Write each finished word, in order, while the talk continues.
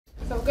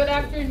Good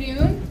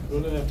afternoon.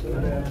 Good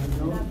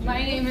afternoon.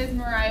 My name is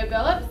Mariah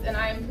Billups, and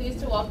I am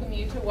pleased to welcome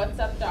you to What's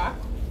Up, Doc,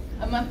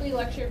 a monthly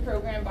lecture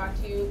program brought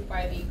to you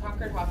by the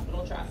Concord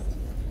Hospital Trust.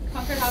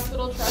 Concord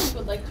Hospital Trust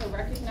would like to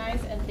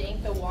recognize and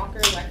thank the Walker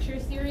Lecture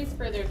Series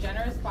for their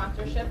generous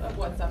sponsorship of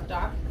What's Up,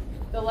 Doc.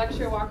 The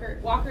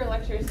Walker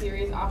Lecture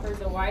Series offers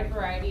a wide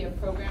variety of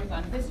programs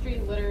on history,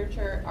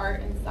 literature,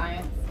 art, and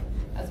science,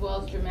 as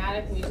well as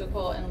dramatic,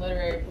 musical, and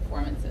literary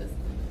performances.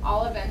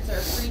 All events are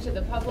free to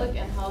the public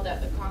and held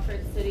at the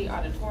Concord City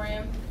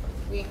Auditorium.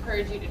 We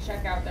encourage you to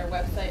check out their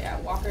website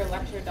at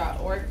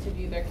walkerlecture.org to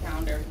view their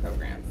calendar of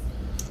programs.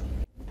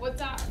 What's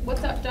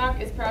Up,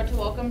 Doc is proud to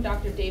welcome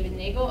Dr. David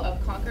Nagle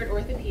of Concord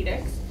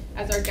Orthopaedics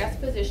as our guest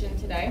physician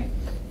today.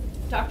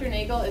 Dr.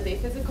 Nagle is a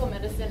physical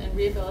medicine and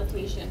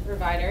rehabilitation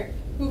provider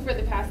who for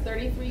the past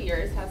 33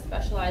 years has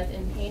specialized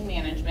in pain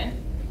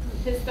management.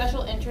 His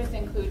special interests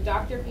include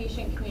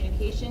doctor-patient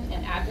communication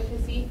and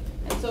advocacy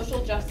and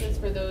social justice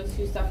for those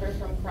who suffer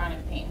from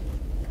chronic pain.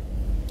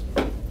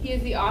 He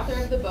is the author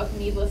of the book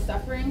Needless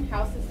Suffering: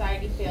 How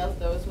Society Fails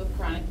Those with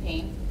Chronic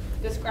Pain,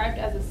 described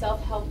as a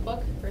self-help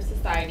book for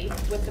society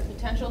with the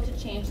potential to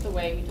change the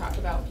way we talk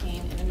about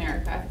pain in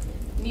America.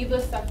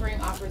 Needless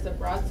Suffering offers a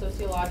broad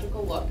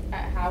sociological look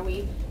at how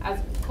we, as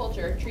a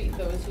culture, treat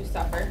those who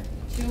suffer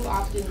too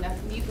often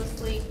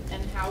needlessly,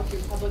 and how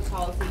through public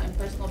policy and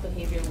personal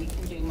behavior we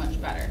can do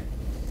much better.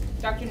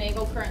 Dr.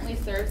 Nagle currently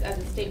serves as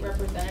a state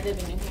representative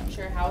in New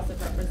Hampshire House of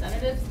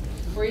Representatives,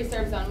 where he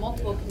serves on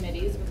multiple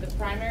committees with the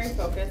primary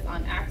focus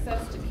on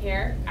access to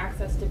care,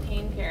 access to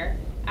pain care,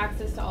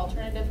 access to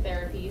alternative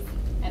therapies,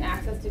 and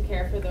access to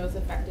care for those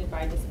affected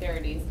by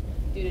disparities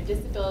due to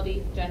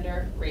disability,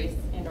 gender, race,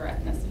 and/or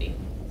ethnicity.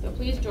 So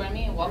please join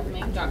me in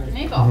welcoming Dr.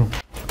 Nagle.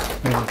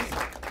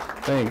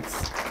 Thanks.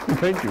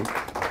 Thank you.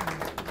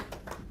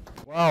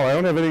 Wow, I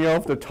don't have anything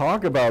else to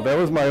talk about. That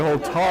was my whole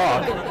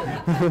talk.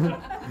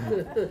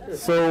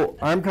 So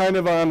I'm kind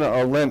of on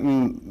a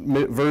Lenten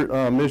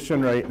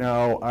mission right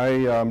now.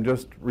 I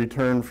just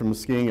returned from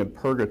skiing at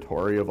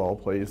Purgatory, of all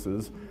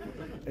places.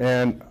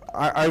 And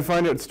I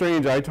find it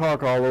strange. I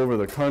talk all over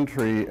the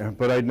country,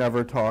 but I'd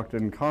never talked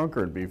in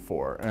Concord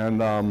before.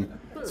 And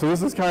so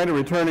this is kind of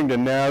returning to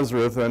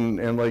Nazareth,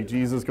 and like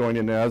Jesus going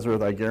to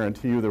Nazareth, I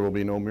guarantee you there will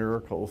be no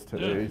miracles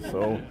today.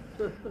 So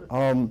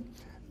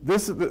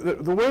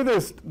the way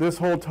this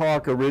whole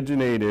talk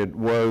originated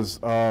was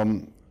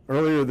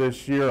earlier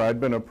this year. I'd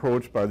been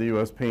approached by the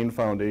U.S. Pain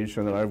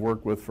Foundation that I've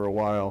worked with for a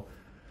while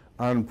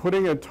on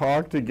putting a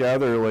talk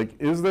together, like,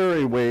 is there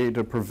a way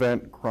to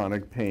prevent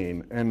chronic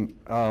pain? And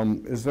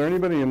is there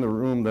anybody in the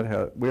room that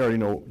has, we already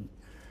know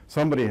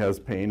somebody has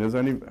pain. Is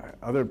any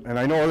other, and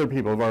I know other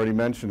people have already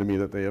mentioned to me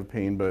that they have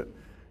pain, but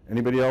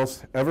anybody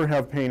else ever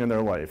have pain in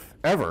their life?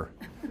 Ever?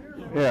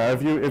 Yeah,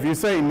 if you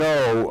say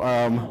no,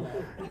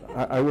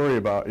 I worry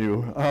about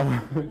you. I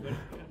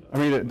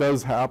mean, it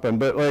does happen,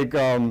 but like,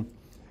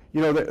 you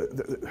know,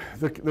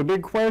 the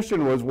big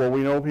question was, well,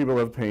 we know people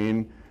have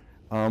pain.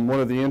 One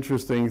of the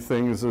interesting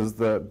things is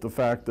that the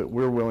fact that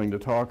we're willing to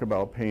talk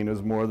about pain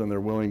is more than they're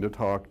willing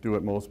to do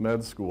at most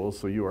med schools.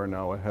 So you are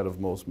now ahead of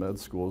most med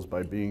schools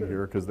by being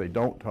here, because they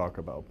don't talk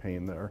about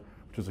pain there,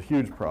 which is a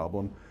huge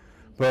problem.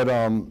 But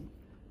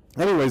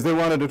anyways, they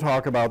wanted to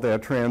talk about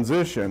that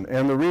transition.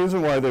 And the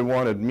reason why they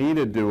wanted me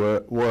to do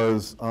it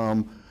was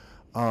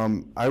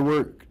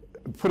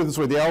put it this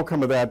way, the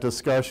outcome of that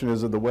discussion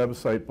is at the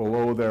website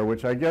below there,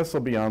 which I guess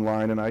will be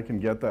online, and I can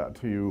get that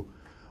to you.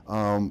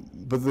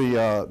 But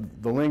the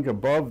link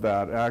above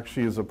that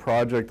actually is a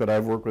project that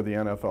I've worked with the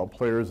NFL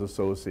Players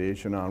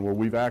Association on, where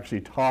we've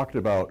actually talked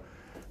about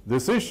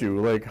this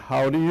issue, like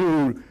how do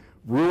you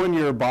ruin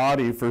your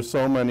body for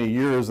so many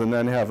years and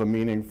then have a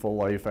meaningful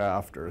life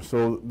after.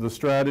 So the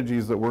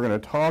strategies that we're going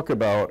to talk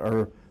about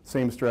are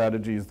same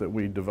strategies that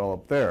we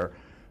developed there.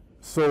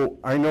 So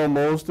I know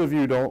most of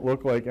you don't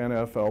look like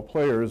NFL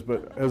players,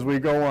 but as we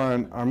go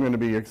on, I'm going to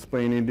be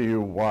explaining to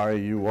you why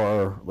you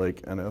are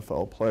like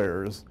NFL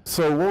players.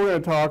 So what we're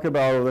going to talk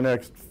about over the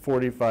next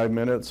 45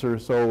 minutes or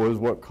so is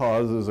what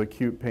causes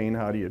acute pain,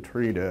 how do you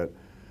treat it,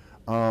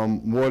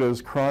 what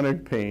is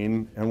chronic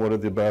pain, and what are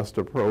the best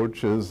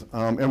approaches,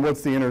 and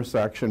what's the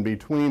intersection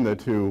between the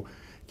two.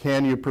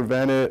 Can you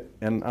prevent it?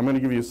 And I'm going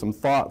to give you some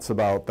thoughts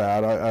about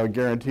that. I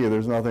guarantee you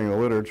there's nothing in the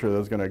literature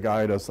that's going to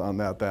guide us on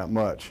that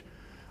much.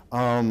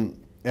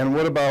 And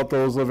what about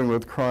those living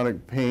with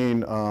chronic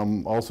pain,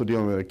 also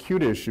dealing with an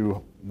acute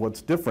issue?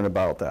 What's different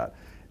about that?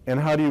 And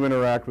how do you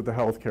interact with the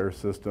healthcare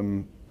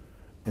system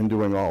in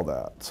doing all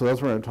that? So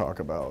that's what we're going to talk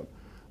about.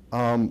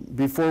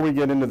 Before we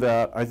get into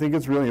that, I think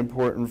it's really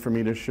important for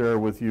me to share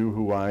with you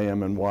who I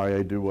am and why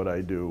I do what I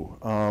do.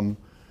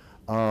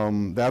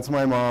 That's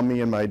my mom,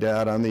 me, and my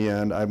dad on the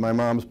end. My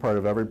mom's part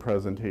of every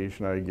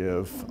presentation I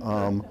give.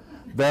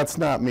 That's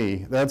not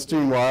me. That's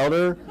Gene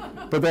Wilder,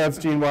 but that's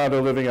Gene Wilder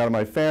living out of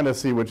my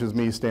fantasy, which is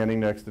me standing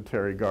next to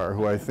Terry Garr,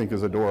 who I think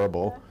is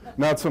adorable.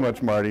 Not so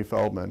much Marty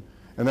Feldman,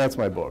 and that's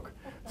my book.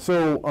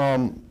 So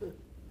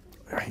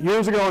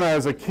years ago when I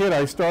was a kid,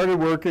 I started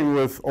working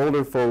with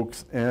older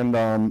folks and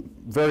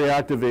very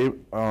active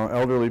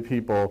elderly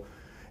people,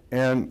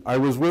 And I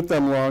was with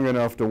them long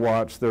enough to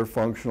watch their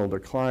functional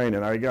decline,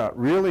 and I got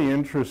really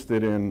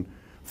interested in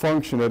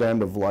function at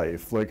end of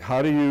life. Like,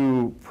 how do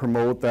you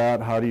promote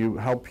that? How do you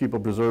help people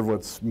preserve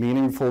what's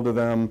meaningful to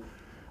them?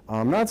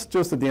 Not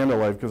just at the end of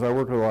life, because I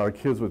work with a lot of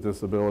kids with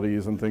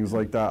disabilities and things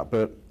like that,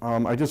 but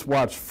I just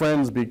watched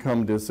friends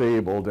become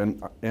disabled,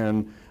 and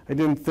I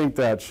didn't think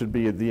that should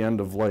be at the end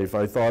of life.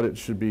 I thought it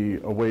should be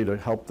a way to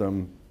help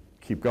them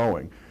keep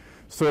going.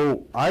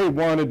 So I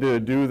wanted to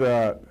do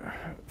that,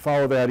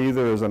 follow that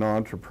either as an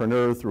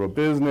entrepreneur through a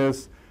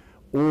business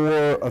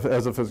or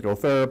as a physical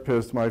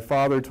therapist. My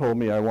father told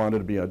me I wanted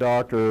to be a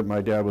doctor.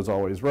 My dad was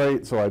always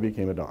right, so I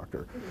became a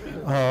doctor.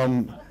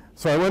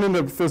 So I went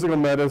into physical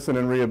medicine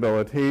and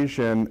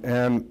rehabilitation,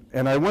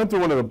 and I went to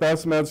one of the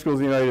best med schools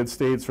in the United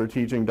States for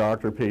teaching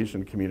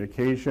doctor-patient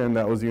communication.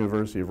 That was the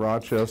University of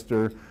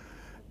Rochester.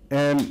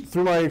 And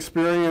through my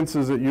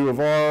experiences at U of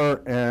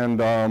R and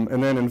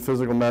then in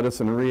physical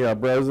medicine and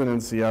rehab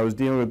residency, I was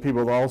dealing with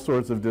people with all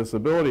sorts of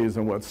disabilities.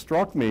 And what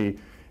struck me,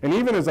 and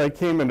even as I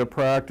came into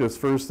practice,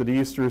 first at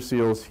Easter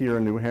Seals here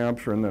in New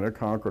Hampshire and then at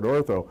Concord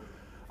Ortho,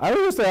 I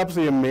was just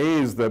absolutely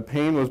amazed that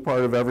pain was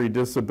part of every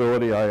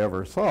disability I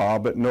ever saw,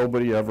 but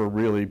nobody ever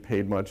really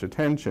paid much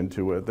attention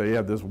to it. They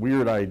had this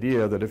weird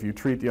idea that if you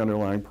treat the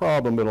underlying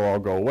problem, it'll all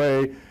go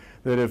away.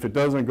 That if it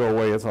doesn't go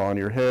away, it's all in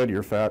your head,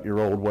 you're fat, you're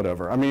old,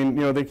 whatever. I mean,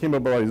 you know, they came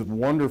up with all these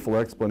wonderful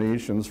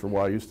explanations for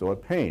why you still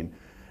have pain.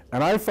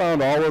 And I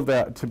found all of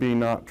that to be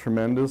not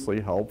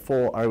tremendously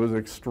helpful. I was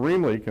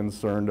extremely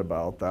concerned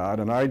about that,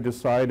 and I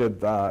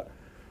decided that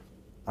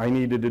I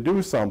needed to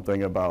do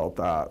something about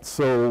that.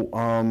 So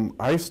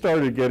I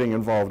started getting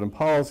involved in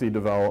policy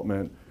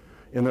development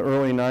in the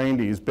early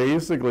 90s,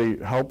 basically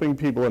helping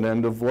people at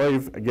end of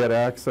life get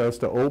access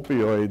to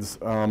opioids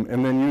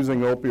and then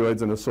using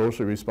opioids in a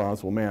socially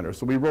responsible manner.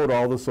 So we wrote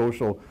all the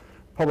social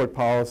public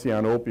policy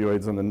on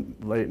opioids in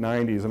the late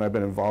 90s, and I've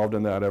been involved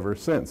in that ever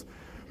since.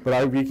 But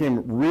I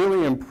became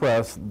really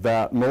impressed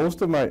that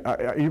most of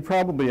you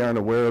probably aren't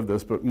aware of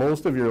this, but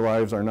most of your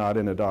lives are not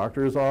in a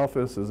doctor's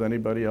office. Is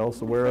anybody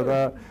else aware of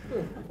that?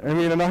 I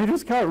mean, and I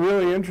just got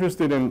really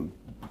interested in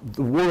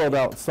the world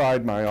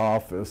outside my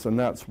office, and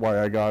that's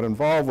why I got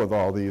involved with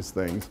all these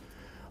things.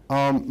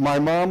 My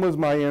mom was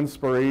my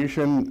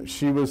inspiration.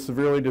 She was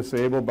severely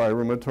disabled by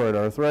rheumatoid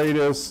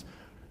arthritis.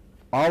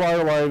 All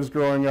our lives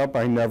growing up,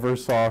 I never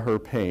saw her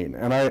pain.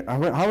 And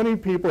how many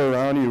people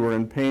around you were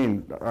in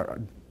pain?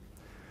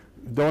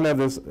 Don't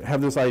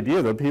have this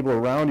idea that people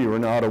around you are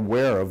not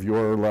aware of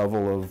your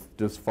level of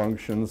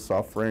dysfunction,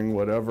 suffering,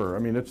 whatever. I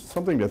mean, it's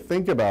something to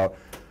think about.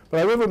 But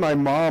I lived with my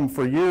mom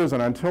for years,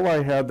 and until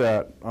I had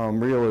that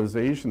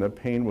realization that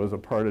pain was a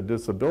part of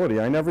disability,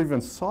 I never even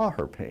saw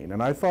her pain,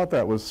 and I thought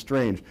that was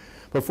strange.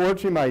 But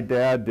fortunately, my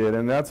dad did,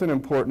 and that's an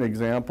important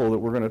example that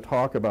we're going to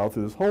talk about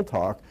through this whole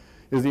talk,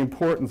 is the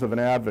importance of an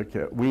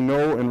advocate. We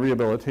know in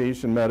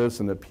rehabilitation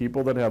medicine that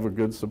people that have a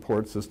good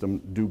support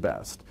system do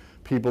best.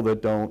 People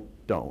that don't.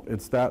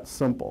 It's that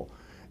simple.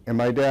 And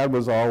my dad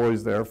was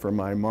always there for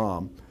my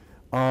mom.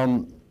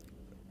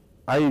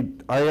 I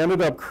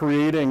ended up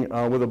creating,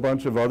 with a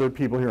bunch of other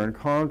people here in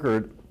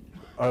Concord,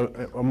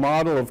 a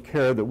model of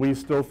care that we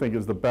still think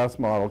is the best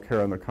model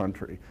care in the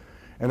country.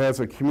 And that's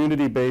a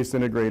community-based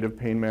integrative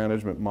pain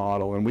management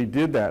model. And we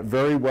did that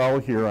very well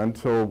here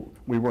until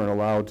we weren't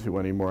allowed to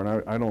anymore.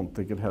 And I don't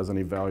think it has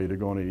any value to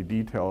go into any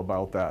detail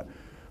about that.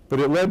 But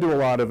it led to a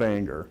lot of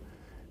anger.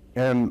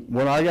 And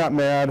when I got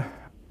mad,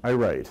 I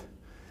write.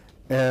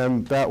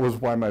 And that was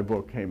why my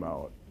book came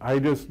out. I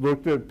just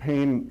looked at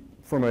pain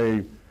from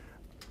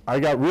I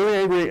got really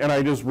angry, and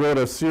I just wrote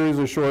a series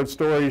of short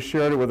stories,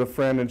 shared it with a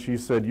friend, and she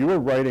said, "You are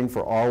writing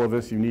for all of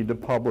us, you need to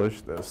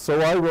publish this."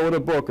 So I wrote a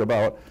book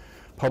about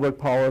public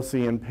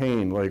policy and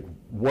pain. Like,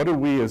 what do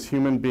we as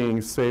human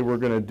beings say we're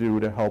going to do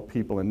to help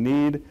people in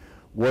need?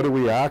 What do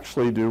we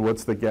actually do?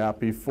 What's the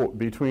gap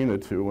between the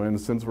two? And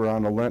since we're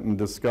on a Lenten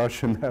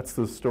discussion, that's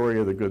the story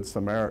of the Good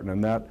Samaritan,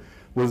 and that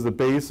was the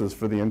basis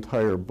for the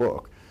entire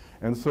book.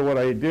 And so what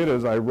I did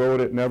is I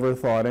wrote it, never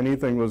thought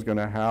anything was going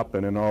to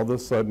happen, and all of a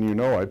sudden, you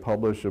know, I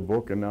published a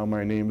book, and now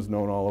my name's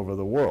known all over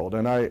the world,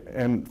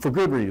 and for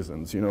good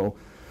reasons, you know.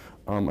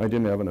 I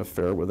didn't have an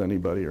affair with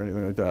anybody or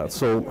anything like that,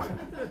 so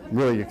I'm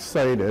really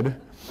excited.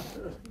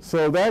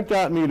 So that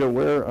got me to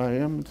where I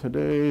am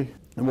today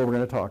and what we're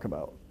going to talk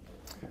about.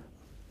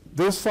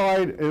 This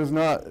slide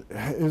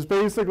is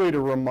basically to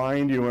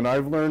remind you, and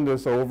I've learned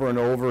this over and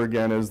over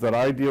again, is that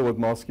I deal with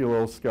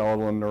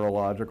musculoskeletal and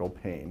neurological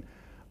pain.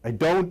 I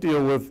don't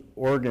deal with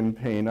organ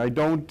pain. I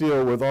don't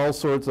deal with all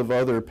sorts of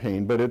other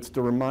pain, but it's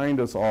to remind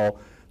us all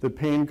that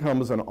pain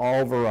comes in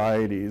all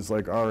varieties,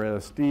 like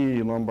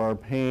RSD, lumbar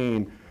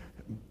pain,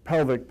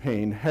 pelvic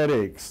pain,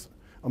 headaches,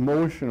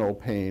 emotional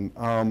pain,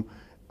 and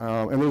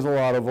there's a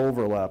lot of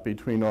overlap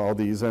between all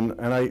these. And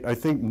I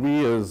think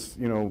we as,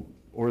 you know,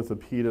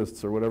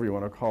 orthopedists or whatever you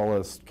want to call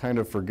us kind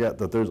of forget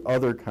that there's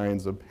other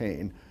kinds of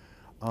pain,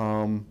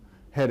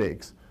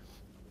 headaches.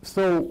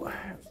 So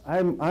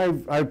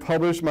I've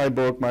published my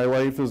book. My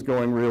life is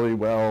going really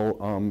well,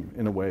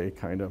 in a way,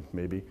 kind of,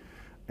 maybe.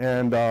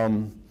 And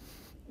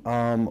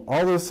all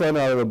of a sudden,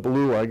 out of the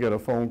blue, I get a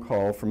phone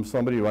call from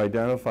somebody who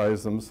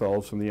identifies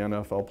themselves from the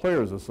NFL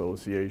Players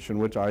Association,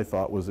 which I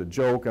thought was a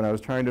joke, and I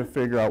was trying to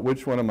figure out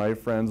which one of my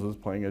friends was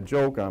playing a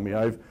joke on me.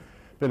 I've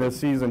been a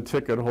season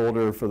ticket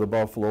holder for the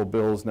Buffalo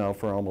Bills now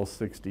for almost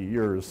 60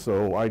 years,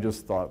 so I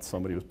just thought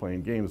somebody was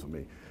playing games with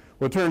me.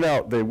 Well, it turned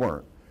out they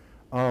weren't.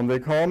 They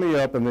called me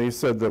up and they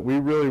said that we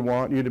really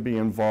want you to be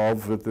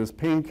involved with this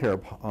pain care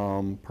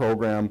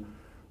program.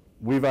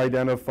 We've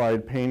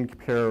identified pain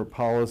care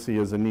policy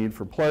as a need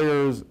for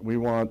players. We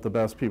want the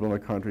best people in the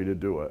country to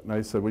do it. And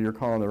I said, well, you're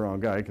calling the wrong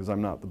guy because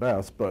I'm not the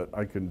best, but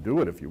I can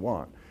do it if you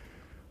want.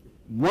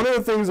 One of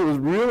the things that was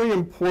really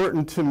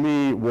important to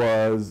me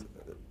was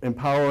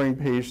empowering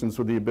patients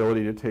with the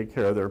ability to take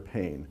care of their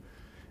pain.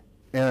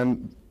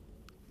 And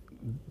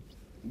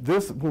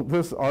this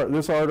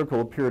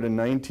article appeared in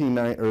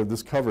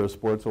this cover of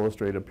Sports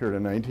Illustrated appeared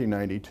in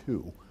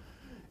 1992.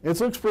 It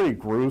looks pretty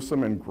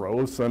gruesome and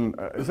gross. And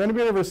has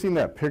anybody ever seen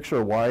that picture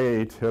of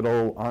Y.A.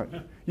 Tittle?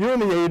 You're in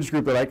the age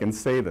group that I can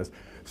say this.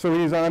 So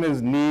he's on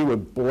his knee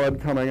with blood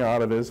coming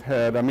out of his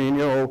head. I mean,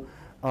 you know,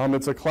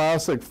 it's a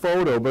classic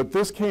photo, but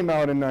this came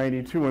out in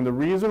 '92. And the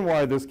reason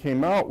why this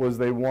came out was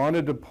they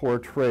wanted to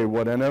portray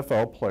what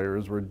NFL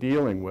players were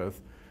dealing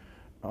with.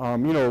 You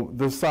know,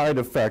 the side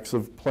effects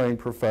of playing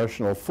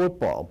professional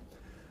football.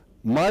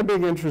 My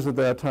big interest at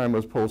that time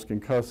was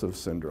post-concussive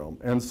syndrome.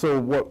 And so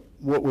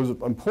what was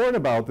important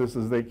about this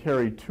is they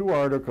carried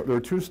there are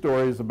two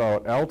stories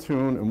about Al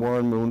Toon and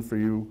Warren Moon, for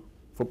you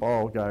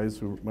football guys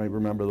who might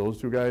remember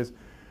those two guys.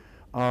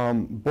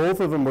 Both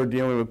of them were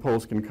dealing with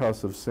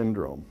post-concussive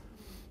syndrome.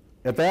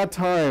 At that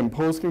time,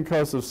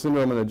 post-concussive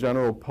syndrome in the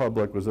general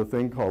public was a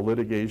thing called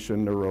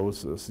litigation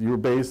neurosis. You were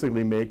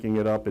basically making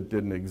it up, it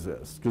didn't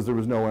exist, because there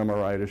was no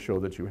MRI to show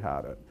that you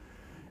had it.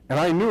 And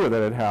I knew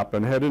that it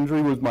happened. Head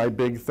injury was my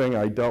big thing.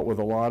 I dealt with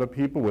a lot of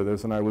people with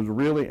this, and I was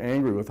really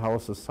angry with how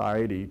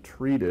society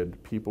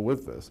treated people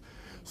with this.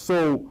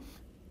 So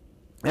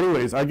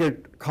anyways, I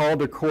get called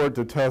to court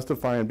to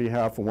testify on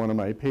behalf of one of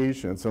my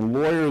patients, and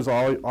lawyers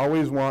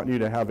always want you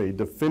to have a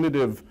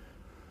definitive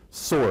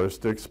source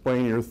to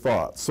explain your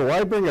thoughts. So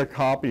I bring a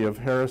copy of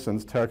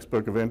Harrison's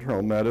textbook of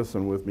internal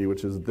medicine with me,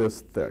 which is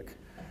this thick.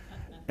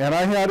 And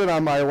I had it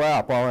on my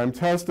lap while I'm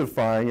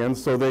testifying, and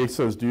so they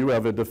says, do you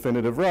have a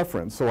definitive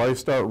reference? So I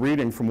start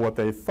reading from what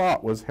they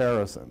thought was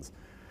Harrison's.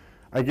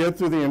 I get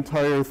through the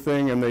entire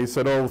thing, and they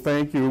said, oh,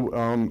 thank you,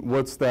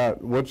 what's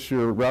that, what's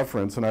your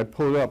reference? And I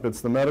pull it up,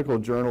 it's the Medical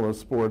Journal of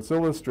Sports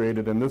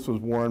Illustrated, and this was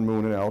Warren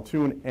Moon and Al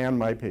Toon and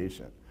my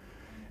patient.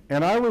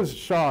 And I was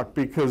shocked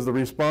because the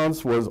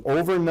response was,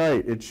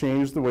 overnight, it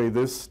changed the way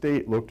this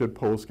state looked at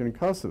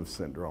post-concussive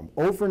syndrome.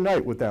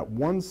 Overnight, with that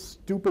one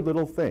stupid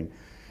little thing.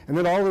 And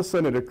then all of a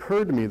sudden, it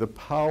occurred to me the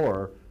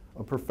power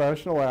of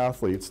professional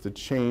athletes to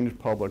change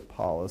public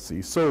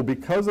policy. So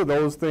because of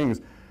those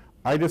things,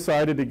 I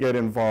decided to get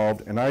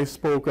involved, and I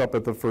spoke up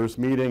at the first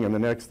meeting, and the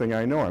next thing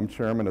I know, I'm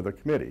chairman of the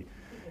committee.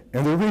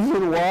 And the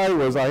reason why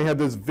was I had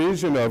this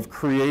vision of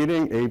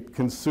creating a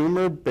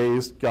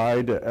consumer-based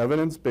guide to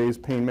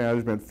evidence-based pain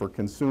management for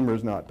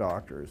consumers, not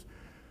doctors.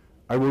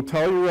 I will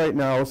tell you right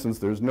now, since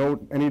there's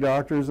any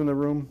doctors in the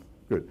room,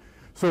 good.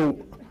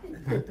 So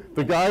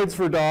the guides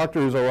for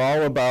doctors are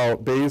all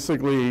about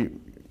basically,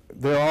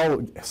 they're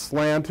all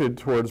slanted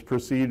towards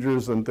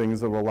procedures and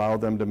things that will allow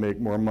them to make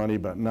more money,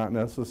 but not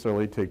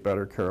necessarily take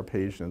better care of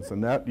patients.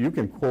 And that, you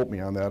can quote me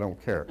on that, I don't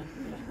care.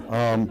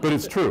 But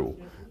it's true.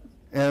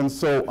 And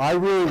so I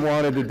really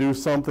wanted to do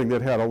something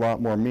that had a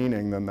lot more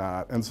meaning than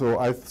that. And so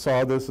I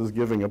saw this as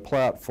giving a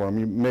platform.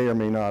 You may or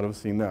may not have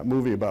seen that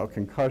movie about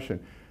concussion.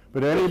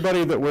 But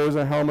anybody that wears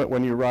a helmet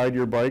when you ride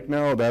your bike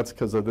now, that's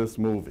because of this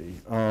movie.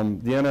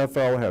 The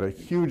NFL had a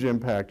huge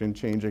impact in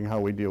changing how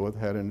we deal with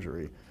head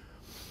injury.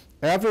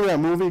 After that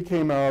movie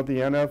came out, the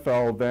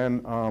NFL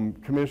then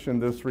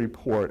commissioned this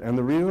report. And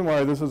the reason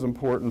why this is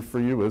important for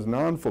you as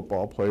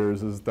non-football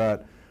players is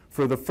that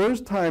for the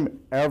first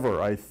time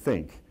ever, I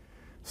think,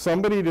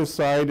 somebody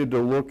decided to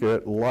look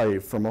at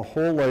life from a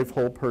whole life,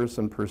 whole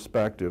person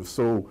perspective.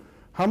 So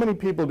how many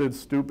people did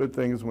stupid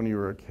things when you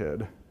were a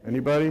kid?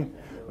 Anybody?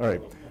 All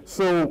right.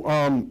 So,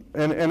 and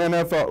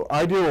NFL,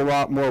 I deal a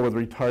lot more with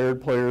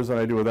retired players than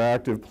I do with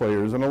active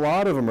players, and a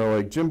lot of them are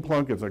like, Jim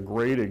Plunkett's a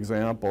great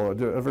example.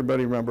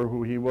 Everybody remember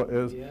who he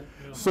is? Yeah.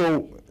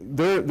 So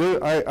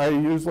I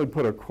usually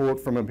put a quote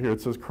from him here.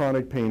 It says,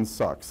 chronic pain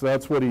sucks.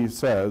 That's what he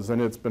says, and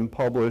it's been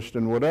published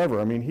and whatever.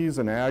 I mean, he's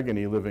in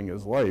agony living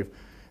his life.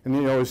 And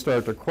you always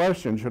start to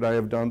question, should I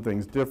have done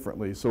things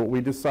differently? So what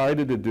we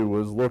decided to do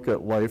was look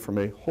at life from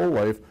a whole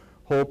life,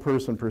 whole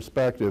person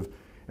perspective.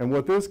 And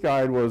what this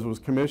guide was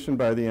commissioned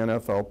by the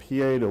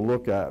NFLPA to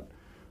look at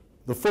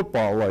the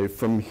football life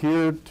from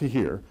here to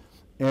here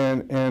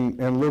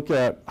and look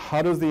at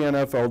how does the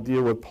NFL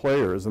deal with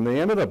players. And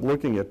they ended up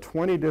looking at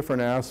 20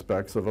 different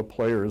aspects of a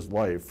player's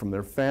life, from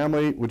their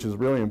family, which is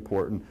really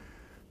important,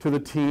 to the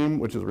team,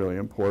 which is really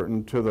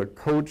important, to the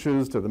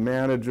coaches, to the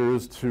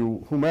managers,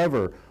 to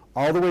whomever,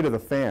 all the way to the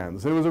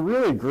fans. It was a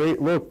really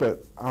great look,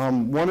 but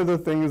one of the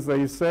things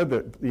they said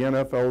that the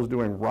NFL is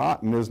doing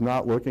rotten is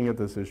not looking at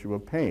this issue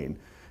of pain.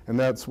 And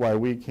that's why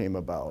we came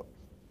about.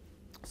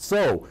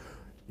 So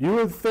you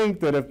would think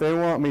that if they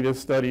want me to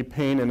study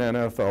pain in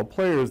NFL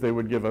players, they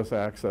would give us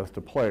access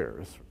to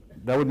players.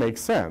 That would make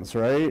sense,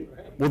 right?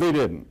 Well, they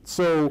didn't.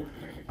 So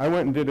I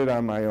went and did it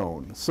on my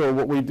own. So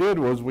what we did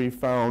was we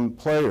found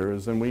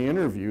players and we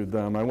interviewed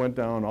them. I went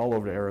down all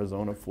over to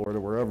Arizona, Florida,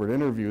 wherever, to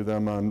interview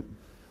them on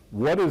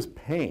what is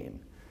pain?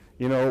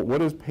 You know,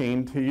 what is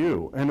pain to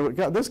you? And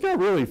this got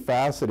really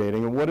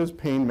fascinating. And what is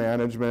pain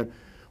management?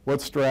 What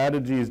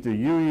strategies do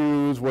you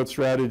use? What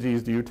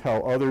strategies do you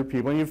tell other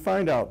people? And you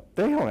find out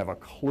they don't have a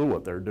clue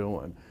what they're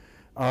doing.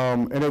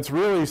 And it's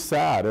really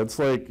sad. It's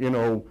like, you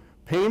know,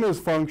 pain is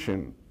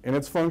function, and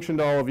it's function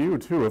to all of you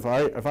too. If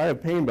I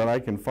have pain but I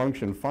can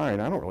function fine,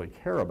 I don't really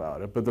care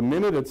about it. But the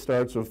minute it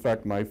starts to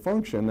affect my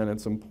function, then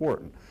it's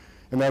important.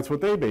 And that's what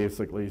they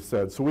basically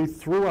said. So we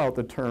threw out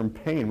the term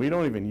pain. We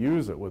don't even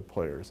use it with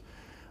players.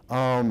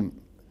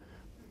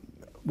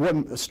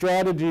 What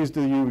strategies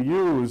do you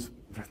use?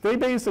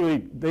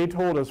 They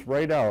told us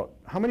right out,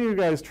 how many of you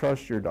guys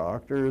trust your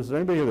doctors? Is there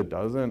anybody here that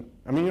doesn't?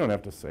 I mean, you don't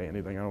have to say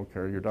anything, I don't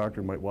care. Your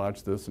doctor might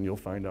watch this and you'll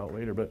find out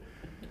later. But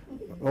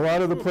a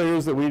lot of the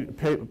players that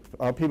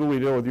people we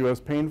deal with, US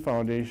Pain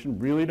Foundation,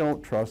 really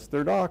don't trust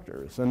their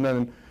doctors. And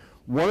then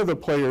one of the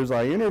players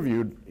I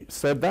interviewed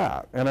said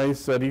that. And I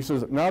said, he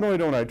says, not only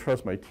don't I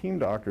trust my team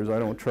doctors, I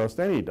don't trust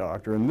any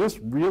doctor. And this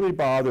really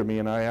bothered me,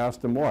 and I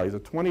asked him why. He's a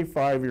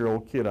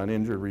 25-year-old kid on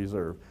injured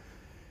reserve.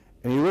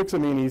 And he looks at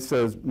me and he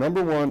says,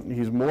 number one,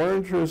 he's more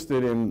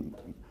interested in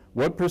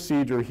what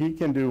procedure he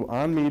can do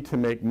on me to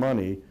make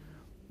money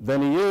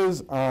than he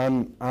is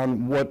on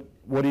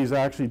what he's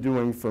actually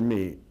doing for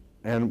me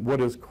and what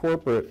his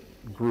corporate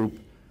group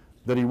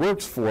that he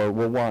works for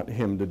will want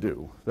him to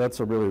do. That's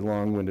a really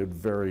long-winded,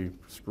 very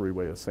screwy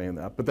way of saying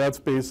that, but that's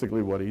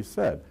basically what he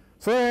said.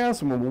 So I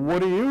asked him, well,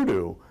 what do you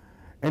do?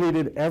 And he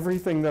did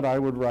everything that I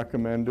would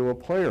recommend to a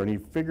player, and he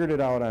figured it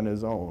out on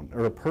his own,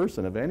 or a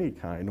person of any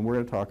kind, and we're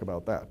going to talk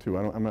about that too.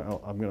 I'm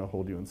going to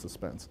hold you in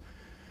suspense.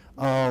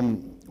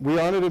 We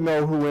wanted to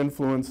know who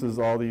influences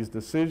all these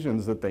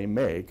decisions that they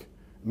make,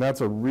 and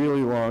that's a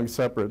really long,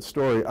 separate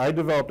story. I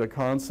developed a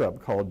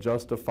concept called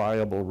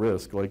justifiable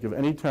risk. Like if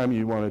any time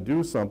you want to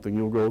do something,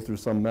 you'll go through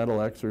some mental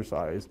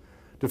exercise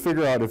to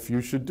figure out if you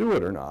should do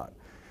it or not.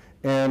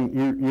 And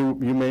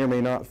you may or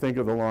may not think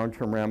of the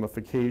long-term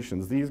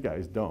ramifications. These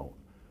guys don't.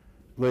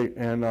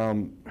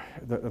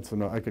 That's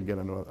enough. I could get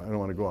into it. I don't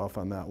want to go off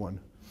on that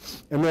one.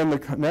 And then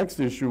the next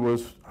issue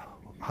was,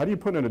 how do you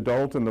put an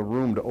adult in the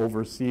room to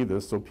oversee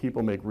this so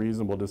people make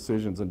reasonable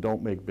decisions and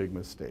don't make big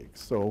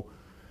mistakes? So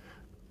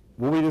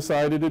what we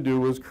decided to do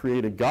was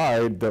create a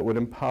guide that would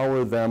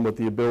empower them with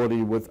the ability,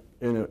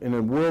 in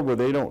a world where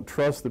they don't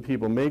trust the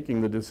people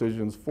making the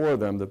decisions for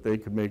them, that they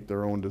could make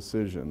their own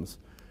decisions.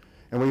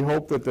 And we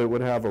hope that they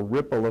would have a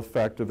ripple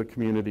effect to the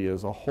community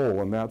as a whole,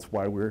 and that's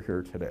why we're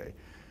here today.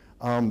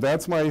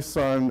 That's my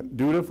son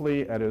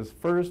dutifully at his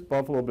first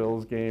Buffalo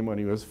Bills game when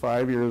he was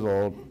 5 years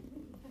old.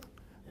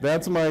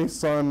 That's my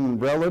son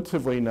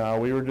relatively now.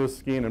 We were just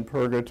skiing in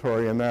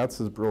Purgatory, and that's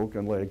his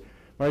broken leg.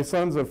 My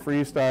son's a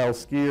freestyle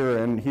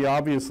skier, and he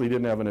obviously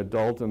didn't have an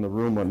adult in the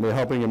room when they're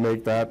helping him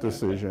make that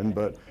decision,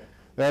 but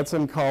that's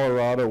in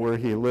Colorado where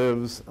he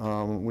lives.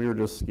 We were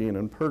just skiing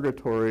in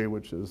Purgatory,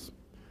 which is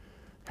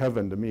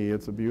heaven to me.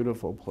 It's a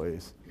beautiful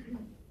place.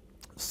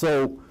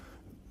 So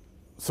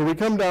we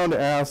come down to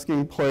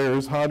asking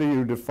players, how do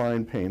you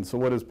define pain? So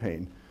what is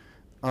pain?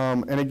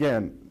 And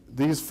again,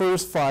 these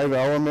first 5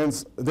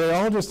 elements, they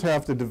all just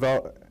have to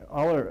develop,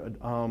 all are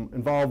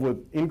involved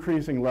with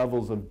increasing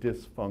levels of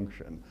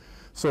dysfunction.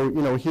 So,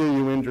 you know, here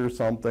you injure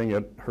something,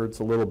 it hurts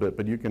a little bit,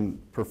 but you can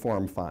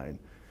perform fine.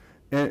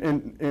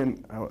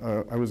 And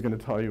I was going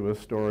to tell you a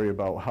story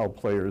about how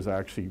players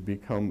actually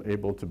become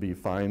able to be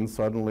fine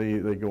suddenly.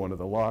 They go into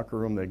the locker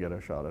room, they get a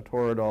shot of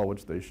Toradol,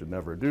 which they should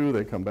never do.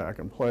 They come back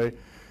and play,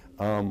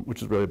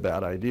 which is really a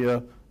bad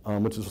idea,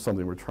 which is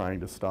something we're trying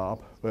to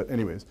stop. But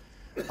anyways,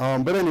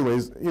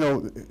 you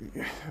know,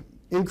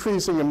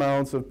 increasing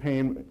amounts of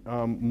pain,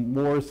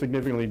 more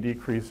significantly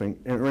decreasing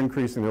or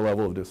increasing the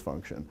level of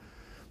dysfunction.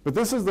 But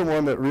this is the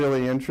one that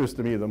really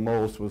interested me the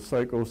most, was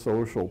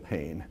psychosocial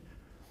pain.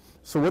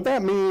 So what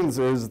that means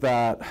is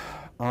that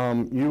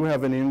you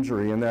have an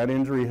injury, and that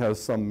injury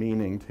has some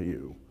meaning to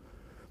you.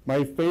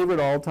 My favorite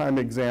all-time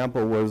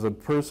example was a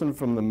person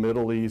from the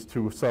Middle East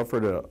who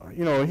suffered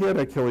he had an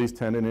Achilles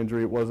tendon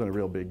injury. It wasn't a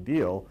real big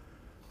deal.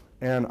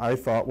 And I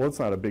thought, well, it's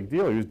not a big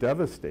deal. He was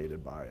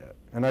devastated by it.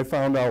 And I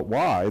found out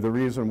why. The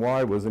reason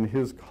why was in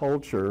his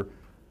culture,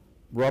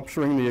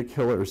 rupturing the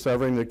Achilles or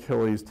severing the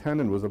Achilles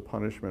tendon was a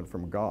punishment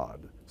from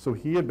God. So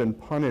he had been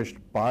punished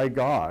by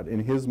God in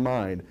his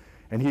mind,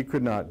 and he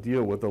could not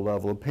deal with the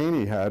level of pain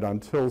he had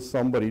until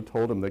somebody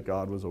told him that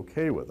God was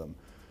okay with him.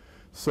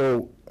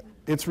 So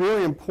it's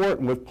really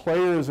important with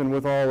players and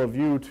with all of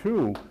you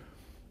too.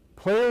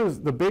 Players,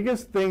 the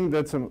biggest thing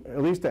that's,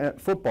 at least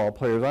football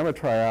players, I'm a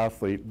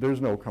triathlete, there's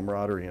no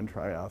camaraderie in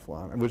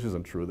triathlon, which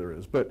isn't true, there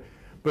is. But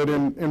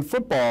in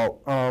football,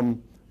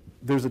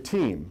 there's a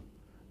team.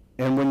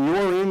 And when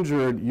you're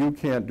injured, you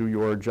can't do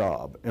your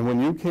job. And when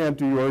you can't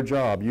do your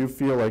job, you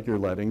feel like you're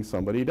letting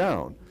somebody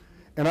down.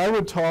 And I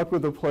would talk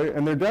with the player,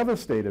 and they're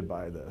devastated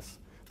by this.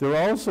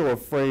 They're also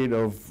afraid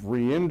of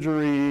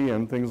re-injury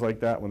and things like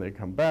that when they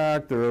come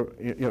back.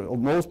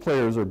 Most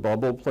players are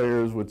bubble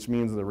players, which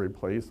means they're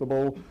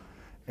replaceable.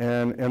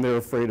 And they're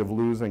afraid of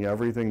losing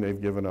everything they've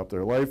given up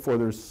their life for.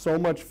 There's so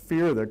much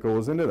fear that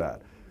goes into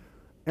that.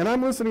 And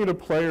I'm listening to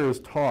players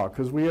talk,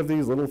 because we have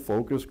these little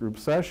focus group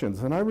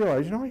sessions, and I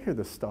realize, I hear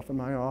this stuff in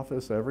my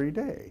office every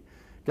day.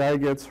 Guy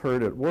gets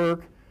hurt at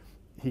work,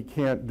 he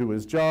can't do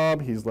his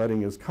job, he's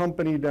letting his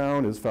company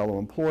down, his fellow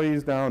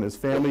employees down, his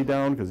family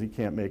down, because he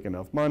can't make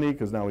enough money,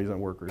 because now he's on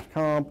workers'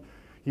 comp.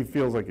 He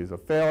feels like he's a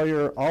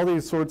failure, all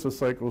these sorts of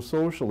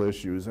psychosocial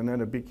issues, and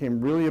then it became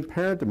really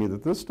apparent to me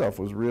that this stuff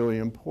was really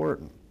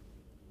important.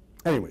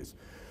 Anyways,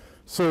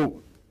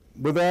 so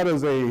with that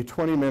as a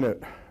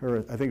 20-minute, or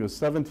I think it was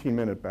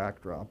 17-minute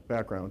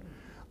background,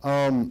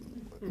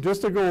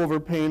 just to go over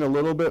pain a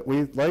little bit,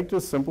 we like to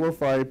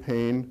simplify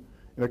pain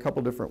in a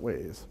couple different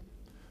ways.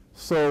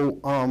 So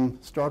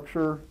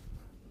structure,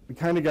 we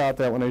kind of got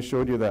that when I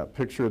showed you that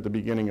picture at the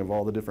beginning of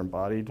all the different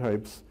body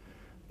types.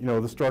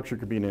 The structure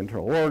could be an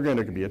internal organ,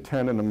 it could be a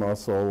tendon, a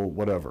muscle,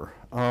 whatever.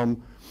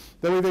 Then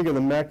we think of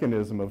the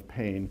mechanism of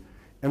pain.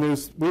 And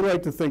we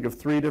like to think of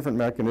 3 different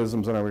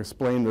mechanisms, and I'll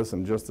explain this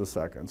in just a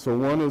second. So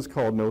one is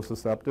called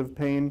nociceptive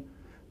pain.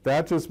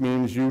 That just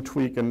means you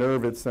tweak a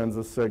nerve, it sends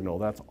a signal.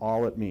 That's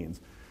all it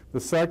means. The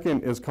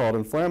second is called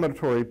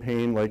inflammatory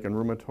pain, like in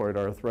rheumatoid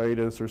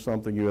arthritis or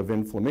something. You have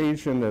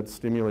inflammation that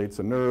stimulates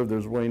a nerve.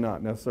 There's really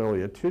not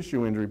necessarily a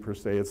tissue injury per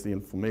se. It's the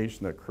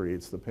inflammation that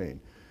creates the pain.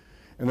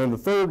 And then the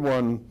third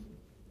one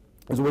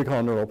is what we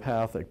call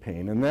neuropathic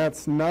pain, and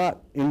that's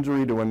not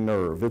injury to a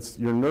nerve. It's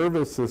your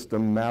nervous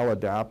system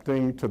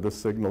maladapting to the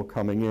signal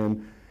coming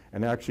in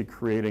and actually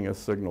creating a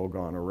signal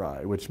gone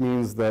awry, which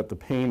means that the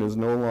pain is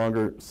no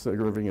longer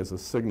serving as a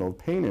signal of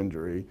pain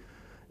injury.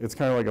 It's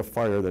kind of like a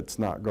fire that's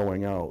not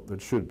going out that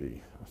should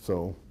be.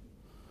 So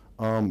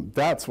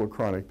that's what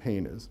chronic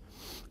pain is.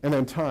 And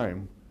then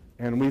time,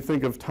 and we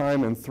think of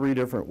time in 3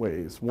 different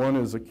ways. One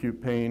is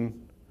acute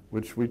pain,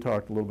 which we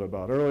talked a little bit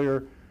about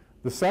earlier.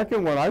 The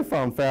second one I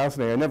found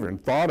fascinating, I never even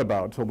thought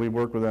about until we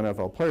worked with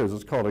NFL players.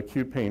 It's called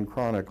acute pain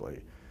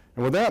chronically.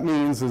 And what that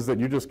means is that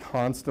you're just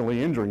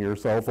constantly injuring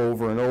yourself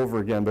over and over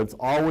again, but it's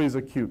always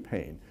acute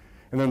pain.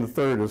 And then the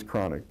third is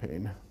chronic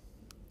pain.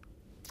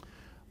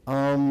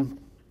 Trying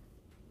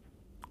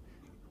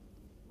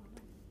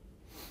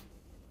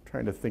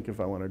to think if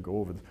I want to go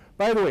over this.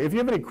 By the way, if you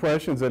have any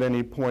questions at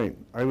any point,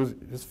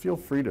 just feel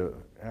free to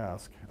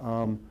ask.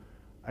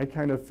 I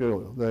kind of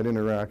feel that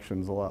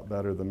interaction's a lot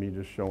better than me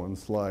just showing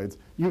slides.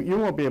 You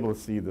won't be able to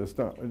see this.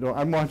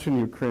 I'm watching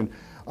you cringe.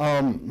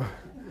 I'm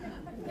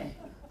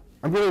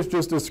going to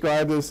just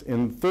describe this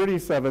in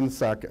 37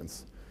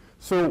 seconds.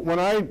 So when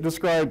I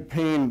describe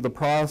pain, the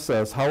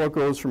process, how it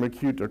goes from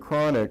acute to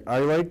chronic, I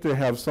like to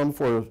have some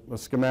sort of a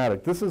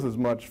schematic. This is as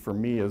much for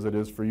me as it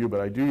is for you, but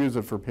I do use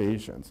it for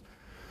patients.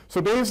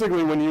 So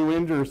basically, when you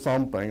injure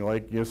something,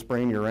 like you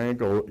sprain your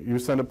ankle, you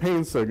send a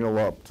pain signal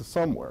up to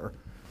somewhere.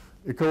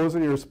 It goes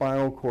in your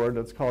spinal cord,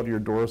 that's called your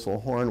dorsal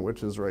horn,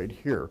 which is right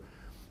here.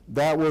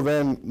 That will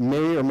then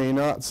may or may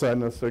not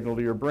send a signal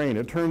to your brain.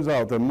 It turns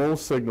out that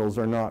most signals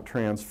are not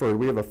transferred.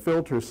 We have a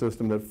filter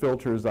system that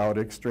filters out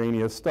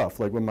extraneous stuff.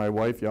 Like when my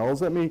wife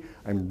yells at me,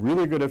 I'm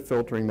really good at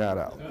filtering that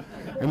out.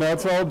 And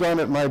that's all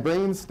done at my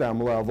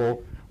brainstem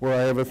level, where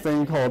I have a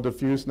thing called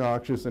diffuse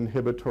noxious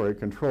inhibitory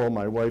control.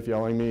 My wife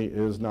yelling at me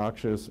is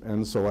noxious,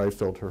 and so I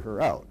filter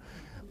her out.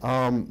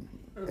 And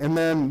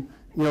then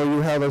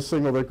you have a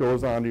signal that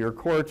goes onto your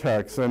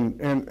cortex,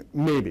 and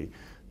maybe.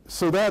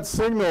 So that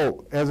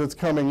signal, as it's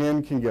coming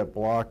in, can get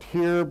blocked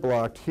here,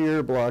 blocked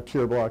here, blocked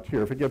here, blocked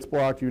here. If it gets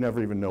blocked, you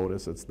never even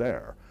notice it's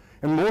there.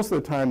 And most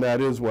of the time, that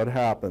is what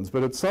happens.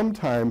 But at some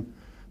time,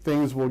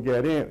 things will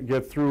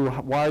get through.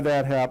 Why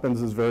that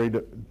happens is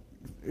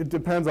it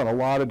depends on a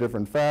lot of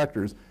different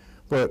factors.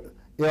 But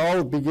it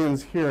all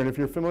begins here. And if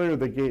you're familiar with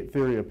the gate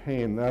theory of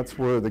pain, that's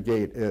where the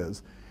gate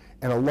is.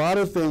 And a lot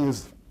of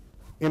things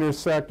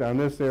intersect on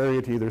this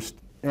area to either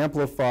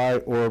amplify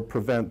or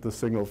prevent the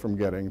signal from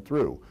getting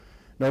through.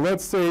 Now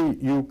let's say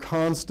you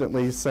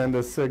constantly send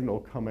a signal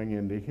coming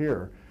into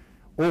here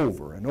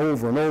over and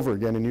over and over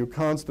again, and you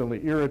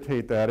constantly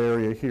irritate that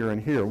area here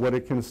and here. What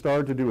it can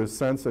start to do is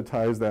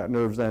sensitize that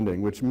nerve's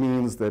ending, which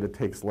means that it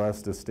takes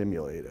less to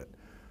stimulate it.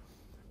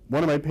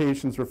 One of my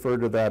patients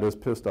referred to that as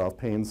pissed off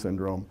pain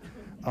syndrome.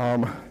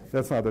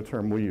 That's not the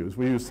term we use.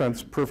 We use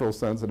peripheral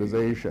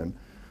sensitization.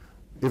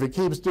 If it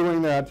keeps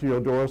doing that to your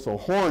dorsal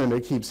horn and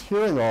it keeps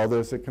hearing all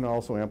this, it can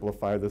also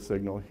amplify the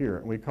signal here.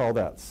 And we call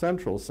that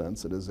central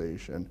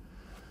sensitization.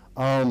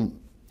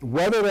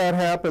 Whether that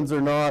happens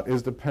or not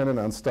is dependent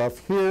on stuff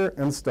here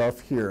and stuff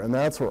here. And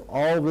that's where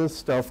all this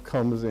stuff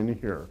comes in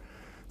here.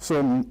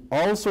 So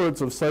all sorts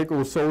of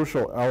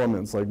psychosocial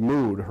elements like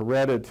mood,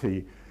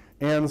 heredity,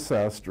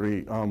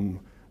 ancestry,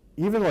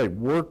 even like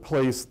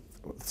workplace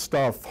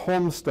stuff,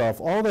 home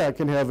stuff, all that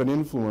can have an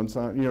influence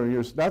on,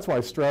 that's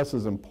why stress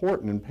is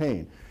important in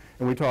pain.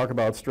 and we talk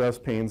about stress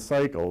pain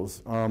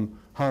cycles.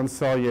 Hans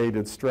Selye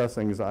did stress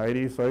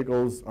anxiety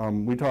cycles.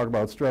 We talk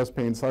about stress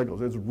pain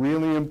cycles. It's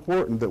really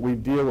important that we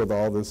deal with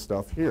all this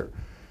stuff here.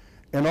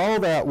 And all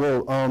that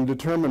will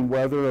determine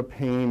whether a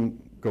pain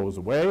goes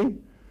away,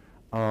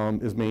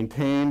 is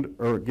maintained,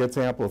 or gets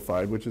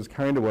amplified, which is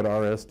kind of what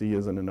RSD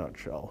is in a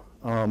nutshell.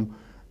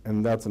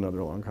 And that's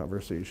another long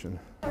conversation.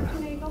 Dr.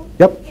 Nagle?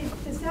 Yep.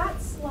 Does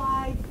that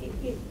slide,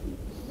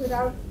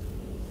 without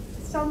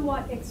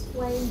somewhat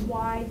explain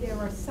why there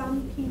are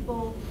some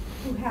people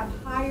who have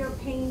higher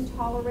pain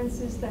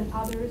tolerances than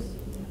others?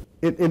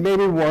 It may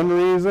be one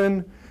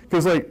reason,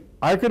 because like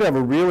I could have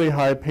a really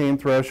high pain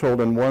threshold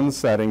in one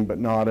setting but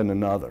not in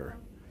another.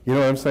 You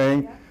know what I'm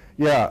saying?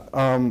 Yeah.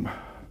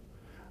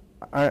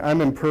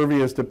 I'm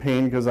impervious to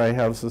pain because I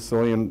have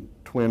Sicilian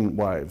twin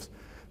wives.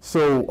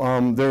 So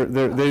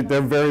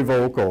they're very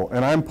vocal,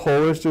 and I'm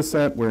Polish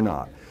descent, we're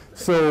not.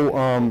 So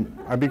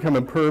I become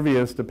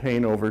impervious to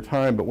pain over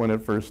time, but when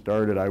it first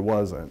started, I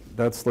wasn't.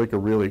 That's like a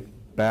really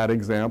bad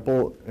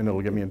example, and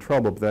it'll get me in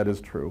trouble, but that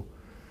is true.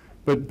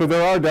 But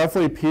there are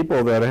definitely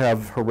people that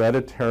have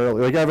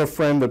hereditarily, like I have a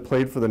friend that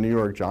played for the New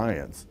York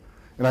Giants,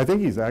 and I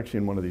think he's actually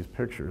in one of these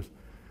pictures.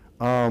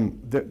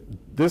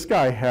 This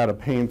guy had a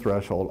pain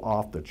threshold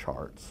off the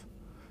charts.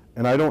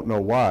 And I don't know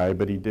why,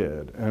 but he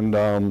did. And,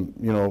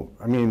 you know,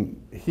 I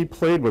mean, he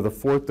played with a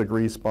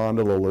 4th-degree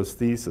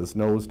spondylolisthesis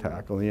nose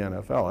tackle in the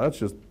NFL. That's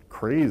just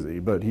crazy,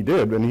 but he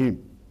did, and he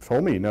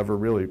told me it never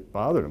really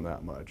bothered him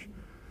that much.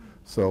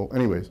 So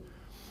anyways,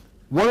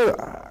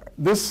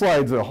 this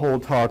slide's a whole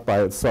talk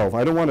by itself.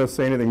 I don't want to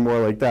say anything more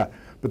like that,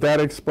 but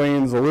that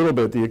explains a little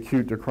bit the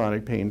acute to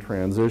chronic pain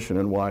transition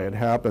and why it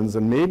happens,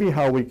 and maybe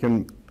how we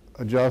can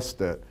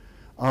adjust it.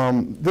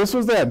 This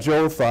was that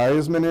Joe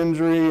Theismann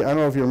injury. I don't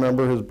know if you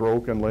remember his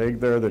broken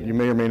leg there that you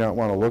may or may not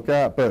want to look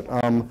at, but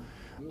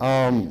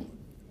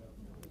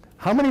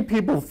how many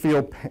people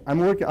feel pain? I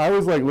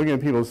always like looking at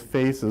people's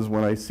faces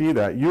when I see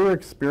that. You're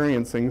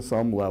experiencing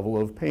some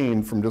level of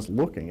pain from just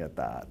looking at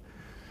that.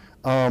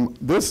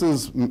 This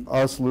is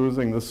us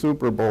losing the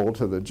Super Bowl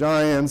to the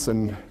Giants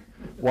and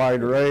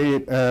wide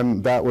right,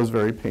 and that was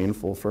very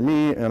painful for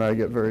me, and I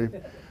get very...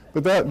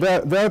 But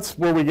that's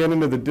where we get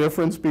into the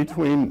difference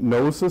between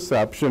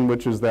nociception,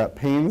 which is that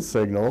pain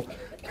signal,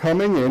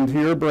 coming into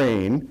your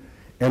brain,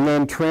 and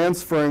then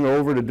transferring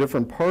over to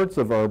different parts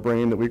of our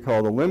brain that we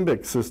call the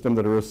limbic system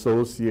that are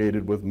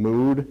associated with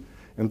mood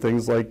and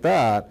things like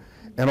that.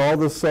 And all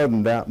of a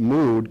sudden, that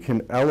mood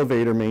can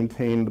elevate or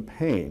maintain the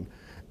pain.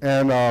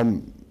 And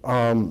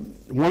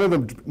one of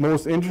the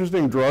most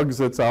interesting drugs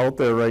that's out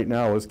there right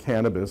now is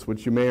cannabis,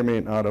 which you may or may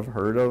not have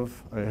heard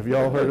of. Have you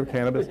all heard of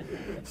cannabis?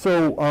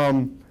 So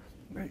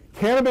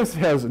cannabis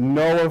has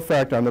no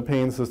effect on the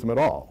pain system at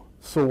all.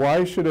 So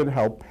why should it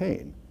help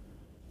pain?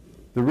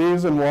 The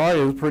reason why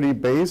is pretty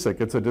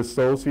basic. It's a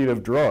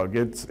dissociative drug.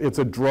 It's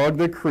a drug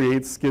that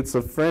creates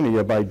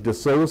schizophrenia by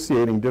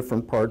dissociating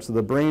different parts of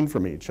the brain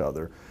from each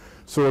other.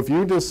 So if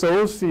you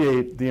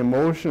dissociate the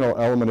emotional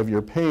element of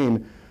your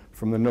pain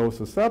from the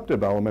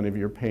nociceptive element of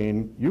your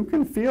pain, you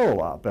can feel a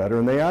lot better.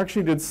 And they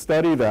actually did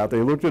study that.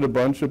 They looked at a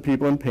bunch of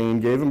people in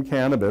pain, gave them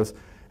cannabis,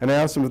 and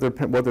asked them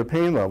what their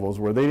pain levels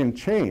were. They didn't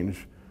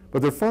change,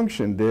 but their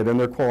function did and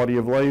their quality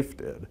of life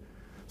did.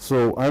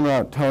 So I'm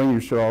not telling you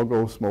should all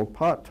go smoke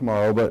pot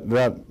tomorrow, but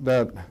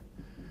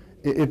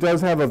it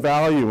does have a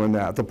value in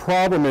that. The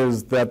problem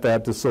is that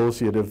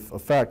dissociative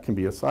effect can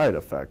be a side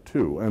effect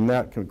too, and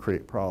that can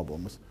create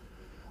problems.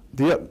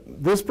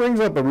 This brings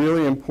up a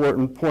really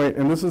important point,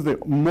 and this is the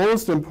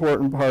most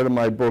important part of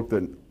my book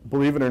that,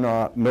 believe it or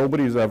not,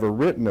 nobody's ever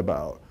written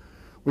about.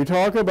 We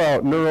talk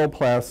about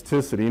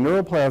neuroplasticity.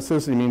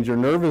 Neuroplasticity means your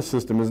nervous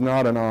system is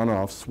not an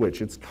on-off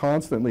switch. It's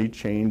constantly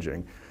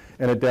changing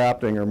and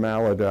adapting or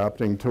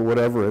maladapting to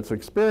whatever it's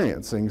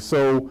experiencing.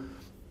 So,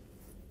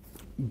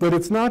 but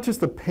it's not just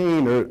the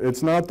pain, or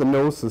it's not the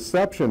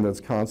nociception that's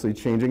constantly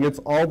changing. It's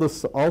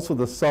also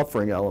the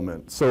suffering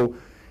element. So,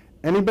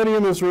 anybody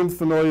in this room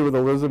familiar with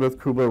Elizabeth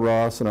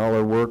Kubler-Ross and all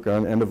her work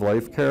on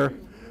end-of-life care?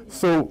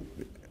 So,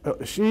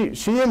 she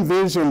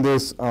envisioned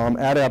this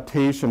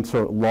adaptation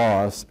to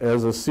loss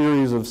as a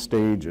series of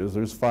stages.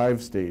 There's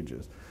 5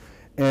 stages,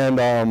 and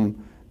her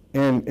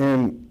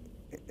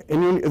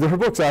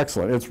book's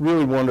excellent. It's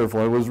really wonderful.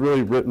 It was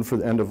really written for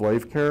the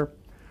end-of-life care,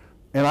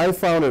 and I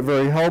found it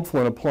very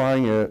helpful in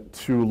applying it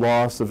to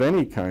loss of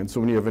any kind.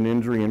 So when you have an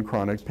injury and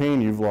chronic pain,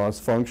 you've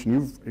lost function,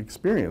 you've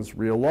experienced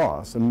real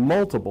loss, and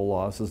multiple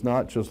losses,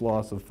 not just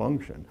loss of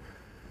function.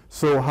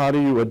 So how do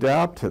you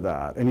adapt to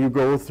that? And you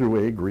go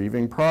through a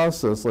grieving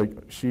process like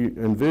she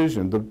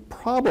envisioned. The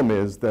problem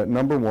is that,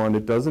 number one,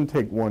 it doesn't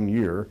take 1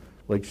 year,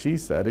 like she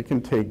said. It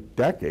can take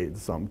decades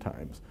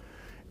sometimes.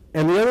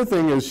 And the other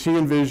thing is she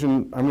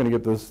envisioned, I'm going to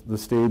get the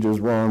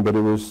stages wrong, but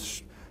it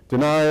was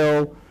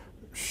denial,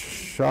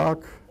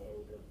 shock,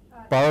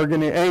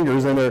 bargaining,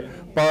 anger's in there,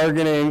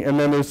 bargaining, and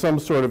then there's some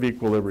sort of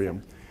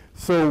equilibrium.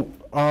 So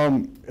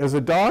as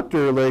a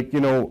doctor, like, you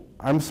know,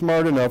 I'm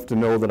smart enough to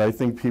know that I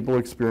think people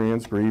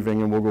experience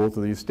grieving and we'll go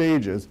through these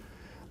stages.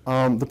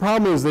 The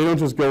problem is they don't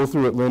just go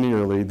through it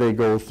linearly, they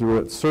go through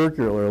it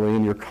circularly,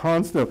 and you're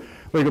constant,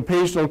 like a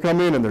patient will come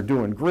in and they're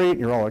doing great, and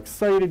you're all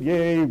excited,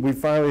 yay, we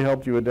finally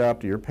helped you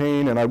adapt to your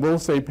pain. And I will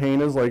say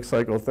pain is like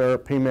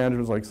psychotherapy, pain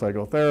management is like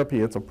psychotherapy,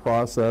 it's a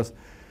process.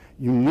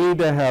 You need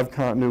to have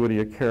continuity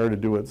of care to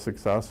do it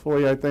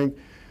successfully, I think.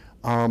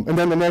 And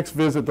then the next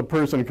visit, the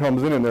person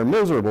comes in and they're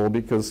miserable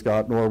because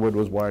Scott Norwood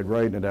was wide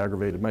right and it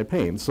aggravated my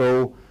pain.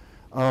 So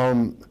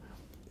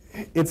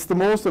it's the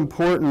most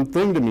important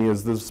thing to me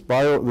is this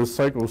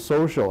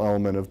psychosocial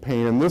element of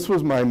pain. And this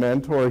was my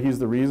mentor. He's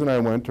the reason I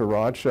went to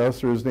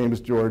Rochester. His name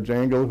is George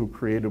Nagle, who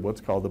created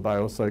what's called the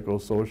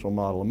biopsychosocial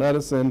model of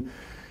medicine.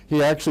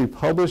 He actually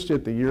published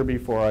it the year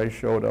before I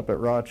showed up at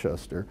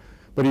Rochester.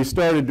 But he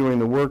started doing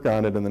the work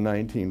on it in the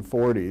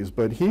 1940s.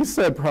 But he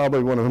said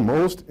probably one of the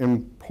most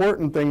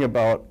important thing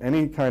about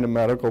any kind of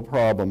medical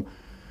problem,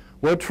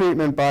 what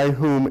treatment by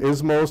whom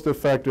is most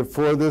effective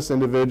for this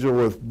individual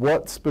with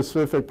what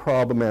specific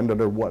problem and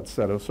under what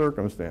set of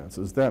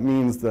circumstances. That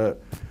means that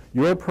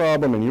your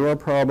problem and your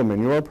problem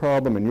and your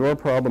problem and your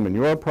problem and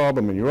your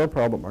problem and your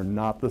problem are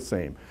not the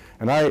same.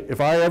 And if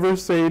I ever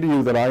say to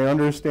you that I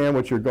understand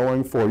what you're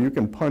going for, you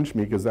can punch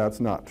me because that's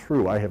not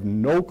true. I have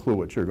no clue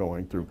what you're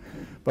going through.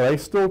 But I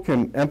still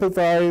can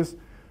empathize,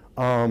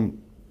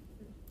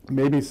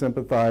 maybe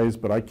sympathize,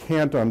 but I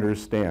can't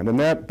understand. And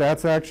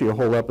that's actually a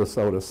whole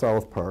episode of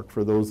South Park,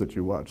 for those that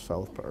you watch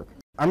South Park.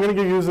 I'm going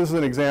to use this as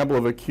an example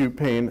of acute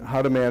pain,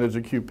 how to manage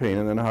acute pain,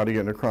 and then how to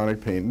get into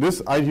chronic pain.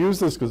 I use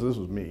this because this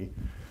was me.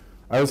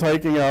 I was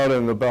hiking out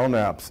in the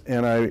Belknaps,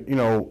 and I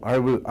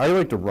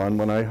like to run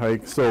when I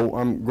hike, so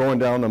I'm going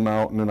down the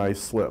mountain and I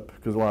slip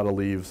because a lot of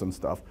leaves and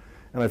stuff,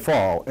 and I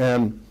fall.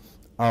 And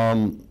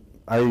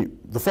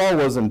the fall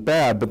wasn't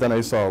bad, but then I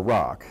saw a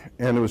rock,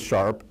 and it was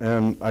sharp,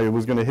 and it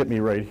was going to hit me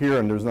right here,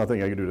 and there's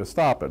nothing I could do to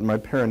stop it. And my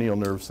perineal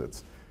nerve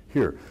sits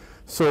here.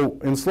 So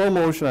in slow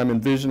motion, I'm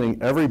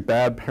envisioning every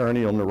bad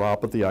perineal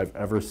neuropathy I've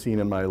ever seen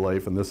in my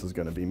life, and this is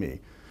going to be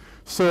me.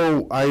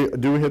 So I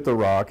do hit the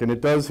rock, and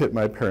it does hit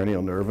my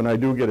perineal nerve, and I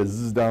do get a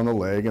zzz down the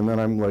leg, and then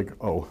I'm like,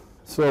 oh.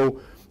 So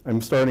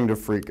I'm starting to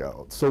freak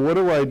out. So what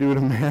do I do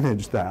to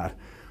manage that?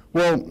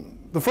 Well,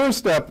 the first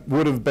step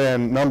would have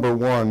been, number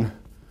one,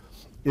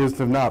 is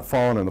to not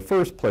fall in the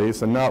first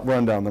place and not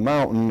run down the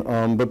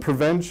mountain. But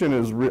prevention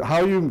is,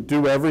 how you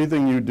do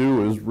everything you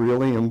do is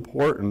really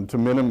important to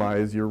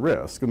minimize your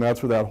risk. And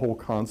that's where that whole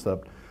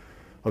concept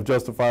of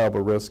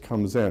justifiable risk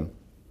comes in.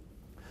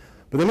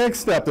 But the next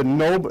step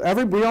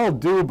that we all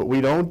do, but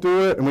we don't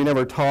do it and we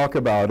never talk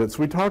about it. So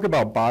we talk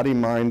about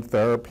body-mind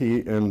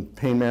therapy and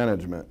pain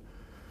management.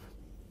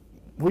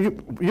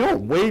 You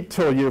don't wait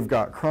till you've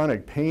got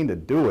chronic pain to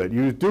do it.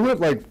 You do it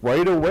like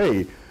right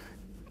away.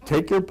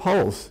 Take your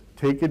pulse.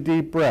 Take a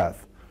deep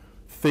breath,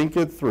 think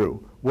it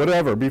through,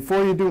 whatever,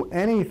 before you do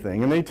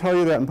anything. And they tell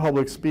you that in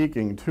public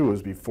speaking too,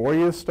 is before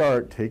you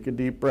start, take a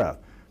deep breath.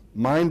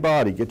 Mind,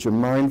 body, get your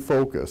mind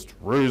focused,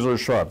 razor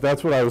sharp.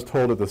 That's what I was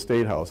told at the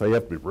State House. I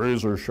have to be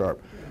razor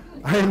sharp.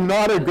 I am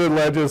not a good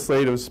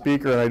legislative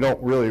speaker, and I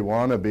don't really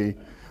want to be.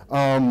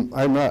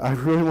 I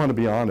really want to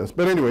be honest.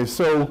 But anyway,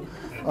 so,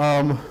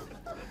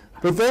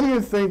 but then you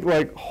think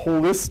like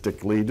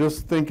holistically,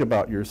 just think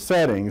about your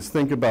settings,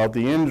 think about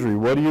the injury,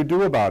 what do you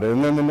do about it?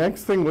 And then the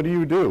next thing, what do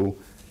you do?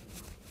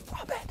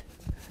 Rub it.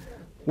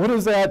 What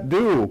does that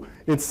do?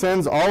 It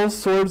sends all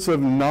sorts of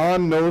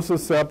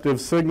non-nociceptive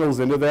signals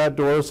into that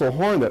dorsal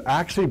horn that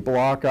actually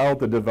block out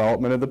the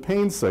development of the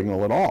pain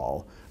signal at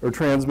all, or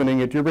transmitting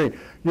it to your brain.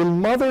 Your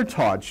mother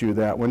taught you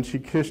that when she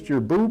kissed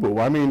your boo-boo.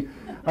 I mean,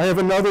 I have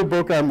another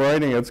book I'm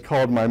writing, it's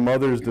called My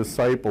Mother's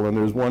Disciple, and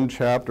there's one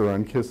chapter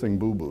on kissing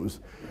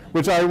boo-boos.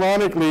 Which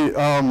ironically,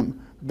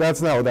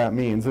 that's not what that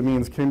means. It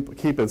means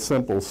keep it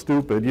simple,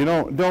 stupid. You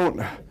don't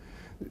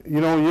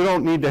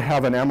need to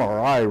have an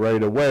MRI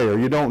right away, or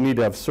you don't need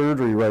to have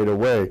surgery right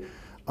away.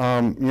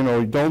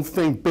 Don't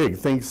think big,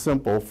 think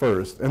simple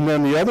first. And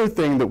then the other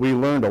thing that we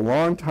learned a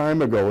long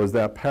time ago is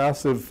that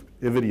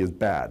passivity is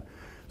bad.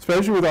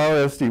 Especially with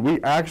RSD,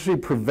 we actually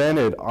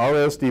prevented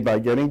RSD by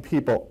getting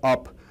people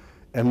up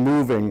and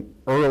moving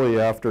early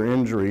after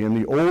injury. In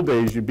the old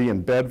days, you'd be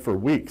in bed for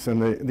weeks,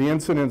 and the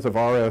incidence of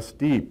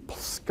RSD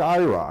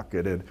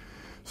skyrocketed.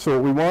 So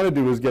what we want to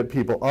do is get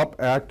people up,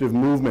 active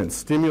movement,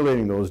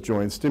 stimulating those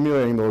joints,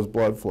 stimulating those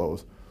blood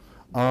flows.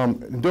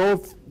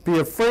 Don't be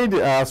afraid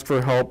to ask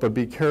for help, but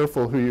be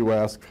careful who you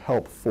ask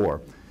help for.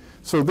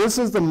 So this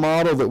is the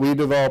model that we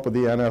developed with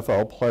the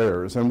NFL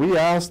players, and we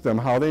asked them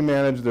how they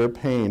manage their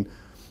pain.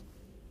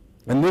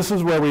 And this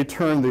is where we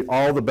turn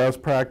all the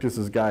best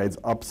practices guides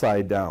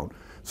upside down.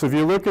 So if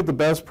you look at the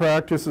best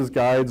practices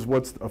guides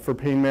for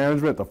pain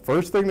management, the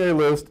first thing they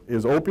list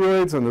is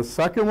opioids, and the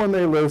second one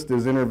they list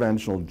is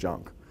interventional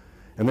junk,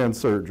 and then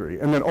surgery.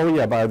 And then, oh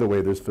yeah, by the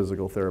way, there's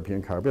physical therapy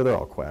and chiropractic. They're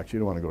all quacks. You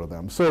don't want to go to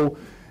them. So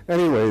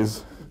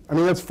anyways, I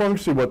mean, that's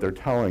functionally what they're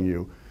telling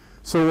you.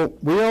 So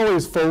we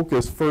always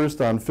focus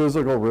first on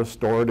physical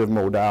restorative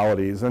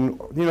modalities. And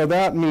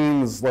that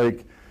means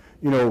like,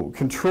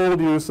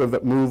 controlled use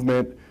of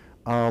movement,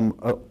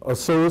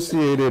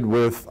 associated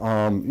with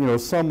you know,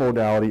 some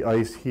modality,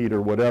 ice, heat,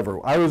 or whatever.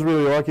 I was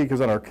really lucky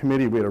because on our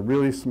committee we had a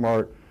really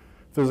smart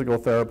physical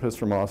therapist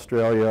from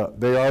Australia.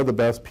 They are the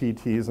best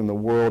PTs in the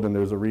world, and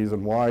there's a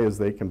reason why, is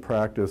they can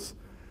practice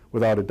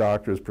without a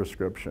doctor's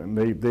prescription.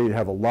 They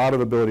have a lot of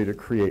ability to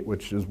create,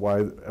 which is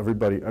why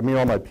everybody, I mean,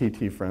 all my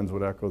PT friends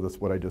would echo this,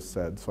 what I just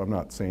said, so I'm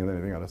not saying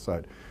anything out of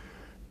sight.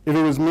 If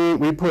it was me,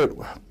 we put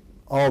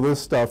all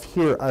this stuff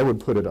here, I would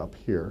put it up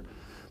here.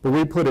 But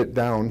we put it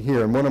down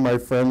here, and one of my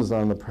friends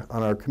on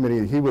our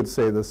committee, he would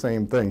say the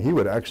same thing. He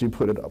would actually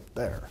put it up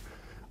there.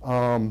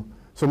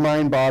 So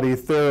mind-body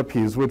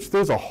therapies, which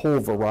there's a whole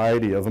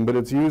variety of them, but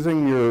it's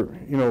using your,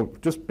 you know,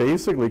 just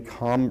basically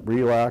calm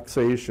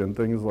relaxation,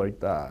 things like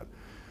that.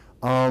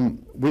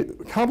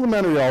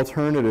 Complementary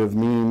alternative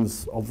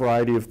means a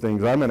variety of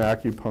things. I'm an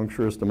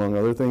acupuncturist, among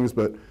other things,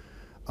 but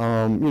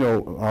you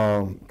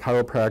know,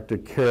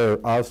 chiropractic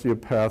care,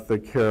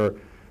 osteopathic care,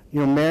 you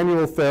know,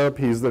 manual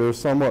therapies that are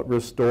somewhat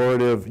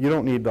restorative. You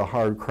don't need the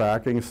hard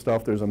cracking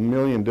stuff. There's a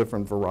million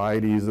different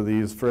varieties of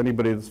these. For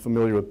anybody that's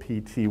familiar with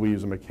PT, we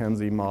use a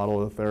McKenzie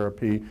model of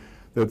therapy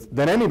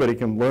that anybody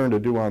can learn to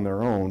do on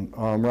their own.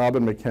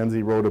 Robin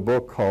McKenzie wrote a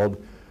book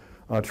called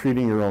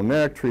Treating Your Own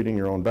Neck, Treating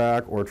Your Own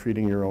Back, or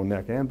Treating Your Own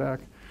Neck and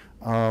Back.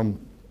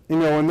 You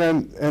know, and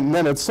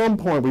then at some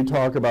point we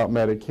talk about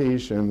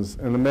medications,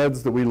 and the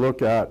meds that we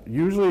look at,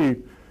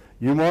 usually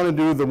you want to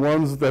do the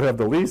ones that have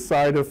the least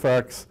side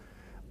effects,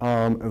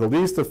 the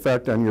least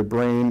effect on your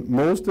brain.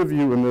 Most of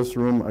you in this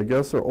room, I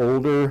guess, are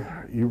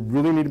older. You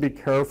really need to be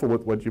careful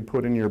with what you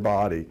put in your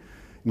body.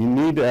 You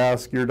need to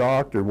ask your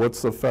doctor,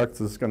 what's the effect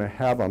this is going to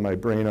have on my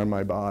brain, on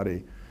my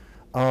body.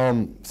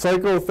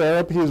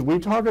 Psychotherapies, we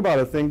talk about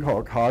a thing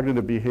called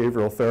cognitive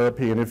behavioral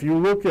therapy, and if you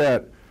look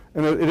at,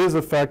 and it is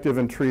effective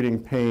in treating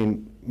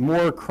pain,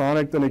 more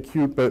chronic than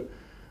acute, but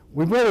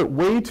we read it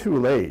way too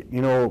late.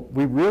 You know,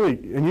 we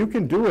really, and you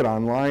can do it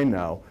online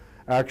now.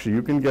 Actually,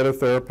 you can get a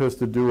therapist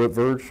to do it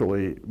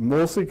virtually,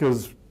 mostly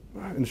because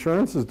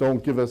insurances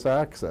don't give us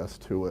access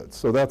to it.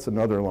 So that's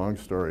another long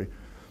story.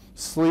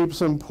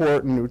 Sleep's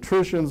important,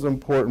 nutrition's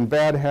important,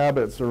 bad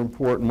habits are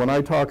important. When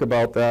I talk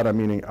about that, I'm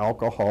meaning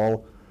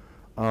alcohol,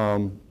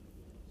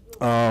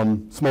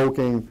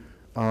 smoking.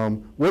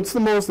 What's the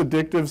most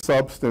addictive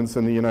substance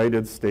in the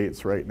United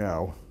States right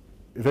now?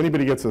 If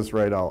anybody gets this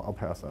right, I'll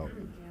pass out.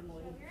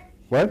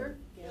 What?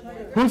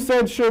 Who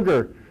said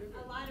sugar?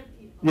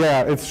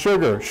 Yeah, it's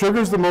sugar.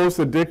 Sugar's the most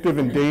addictive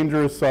and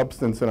dangerous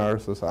substance in our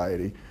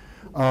society.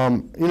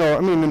 You know, I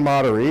mean, in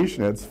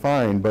moderation, it's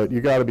fine, but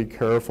you got to be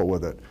careful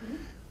with it.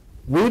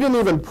 We didn't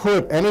even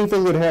put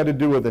anything that had to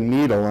do with a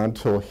needle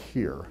until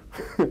here.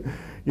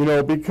 You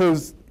know,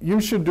 because you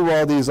should do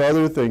all these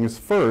other things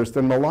first,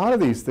 and a lot of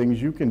these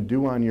things you can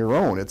do on your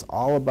own. It's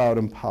all about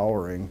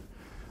empowering.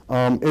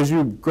 As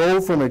you go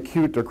from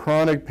acute to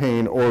chronic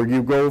pain, or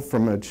you go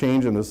from a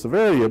change in the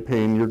severity of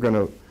pain, you're going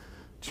to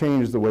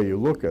change the way you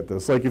look at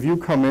this. Like if you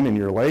come in and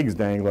your leg's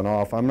dangling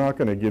off, I'm not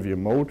going to give you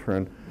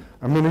Motrin.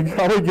 I'm going to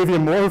probably give you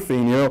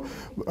morphine, you know,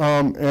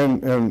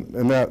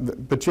 and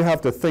that. But you have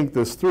to think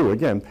this through.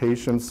 Again,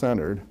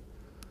 patient-centered.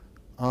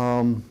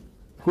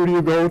 Who do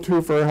you go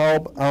to for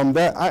help?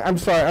 I'm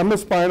sorry, I'm a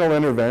spinal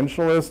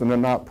interventionalist, and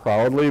I'm not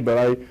proudly,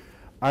 but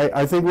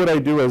I think what I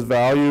do has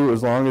value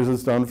as long as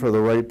it's done for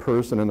the right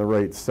person in the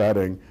right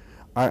setting.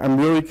 I'm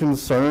really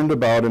concerned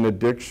about an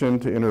addiction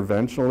to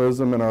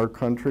interventionalism in our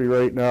country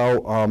right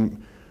now.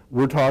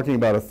 We're talking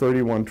about a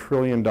 $31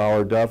 trillion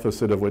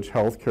deficit, of which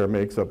healthcare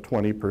makes up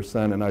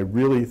 20%, and I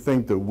really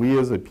think that we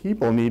as a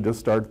people need to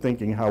start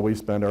thinking how we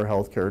spend our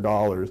healthcare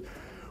dollars.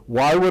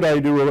 Why would I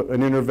do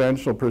an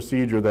interventional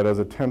procedure that has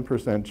a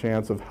 10%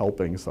 chance of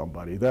helping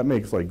somebody? That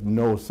makes like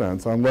no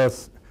sense,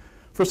 unless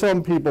for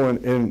some people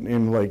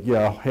in like,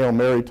 yeah, Hail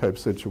Mary type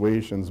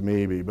situations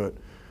maybe, but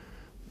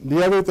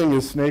the other thing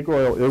is snake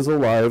oil is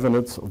alive, and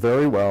it's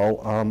very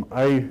well.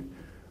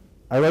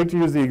 I like to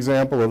use the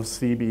example of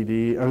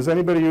CBD. Has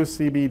anybody used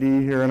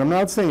CBD here? And I'm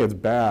not saying it's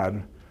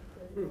bad,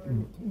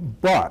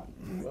 but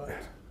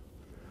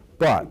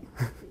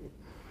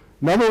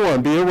number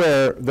one, be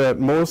aware that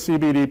most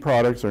CBD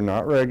products are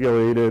not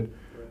regulated.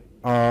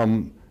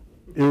 It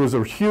was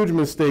a huge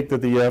mistake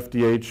that the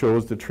FDA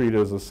chose to treat it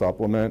as a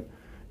supplement.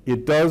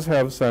 It does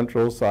have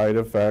central side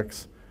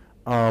effects.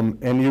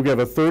 And you get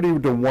a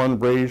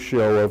 30-to-1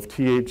 ratio of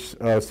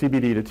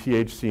CBD to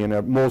THC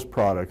in most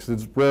products.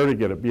 It's rare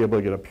to be able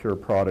to get a pure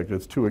product.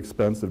 It's too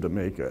expensive to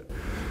make it.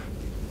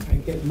 I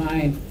get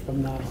mine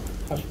from the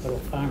hospital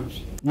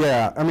pharmacy.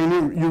 Yeah, I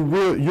mean,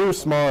 you're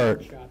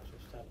smart. Shops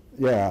and stuff.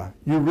 Yeah,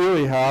 you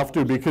really have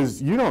to,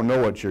 because you don't know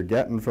what you're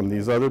getting from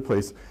these other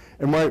places.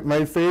 And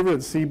my favorite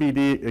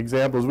CBD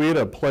example is we had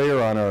a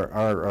player on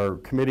our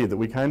committee that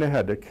we kind of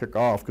had to kick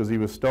off because he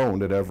was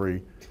stoned at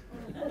every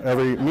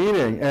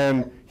meeting,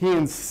 and he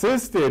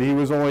insisted he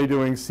was only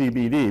doing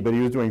CBD, but he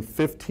was doing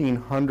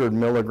 1,500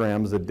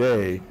 milligrams a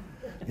day.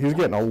 He was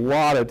getting a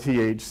lot of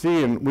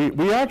THC, and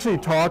we actually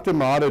talked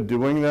him out of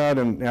doing that,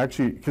 and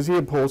actually, because he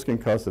had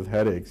post-concussive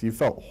headaches, he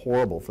felt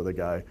horrible for the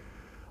guy.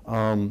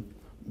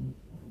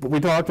 but we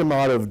talked him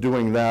out of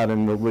doing that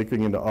and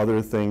looking into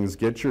other things.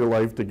 Get your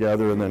life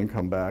together and then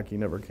come back. He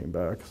never came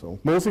back. So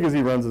mostly because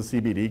he runs a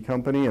CBD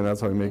company and that's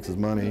how he makes his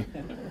money.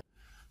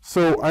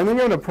 So I think I'm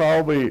going to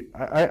probably,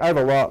 I have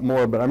a lot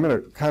more, but I'm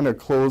going to kind of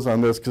close on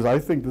this because I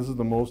think this is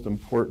the most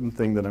important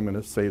thing that I'm going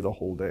to say the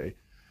whole day.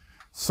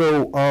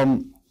 So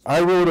I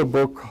wrote a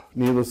book,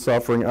 Needless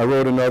Suffering. I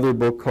wrote another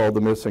book called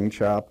The Missing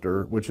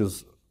Chapter, which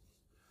is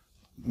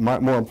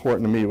more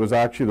important to me. It was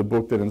actually the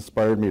book that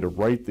inspired me to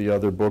write the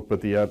other book,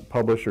 but the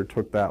publisher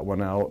took that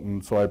one out,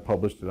 and so I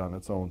published it on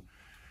its own.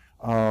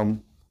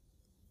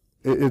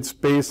 It's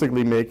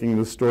basically making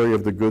the story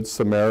of the Good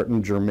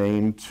Samaritan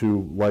germane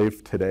to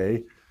life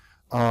today.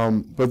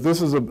 But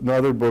this is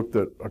another book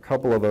that a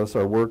couple of us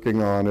are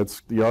working on.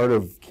 It's The Art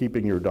of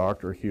Keeping Your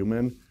Doctor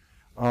Human.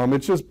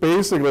 It's just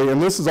basically,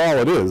 and this is all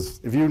it is.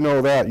 If you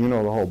know that, you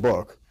know the whole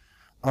book.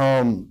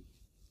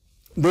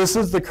 This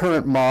is the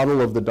current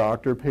model of the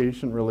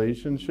doctor-patient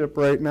relationship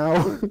right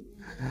now.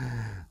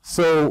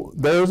 So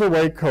there's a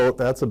white coat,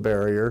 that's a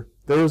barrier.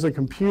 There's a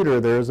computer,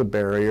 there's a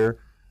barrier.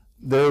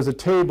 There's a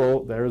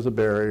table, there's a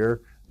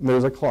barrier. And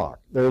there's a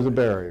clock, there's a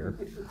barrier.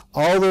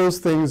 All those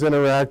things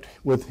interact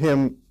with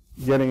him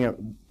getting it.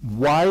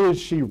 Why is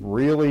she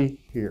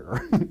really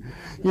here?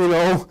 You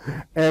know,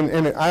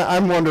 and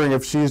I'm wondering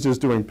if she's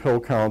just doing pill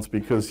counts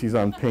because he's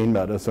on pain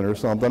medicine or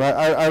something.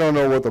 I don't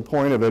know what the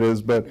point of it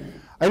is, but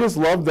I just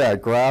love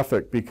that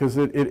graphic because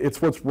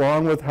it's what's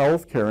wrong with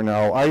healthcare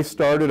now. I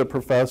started a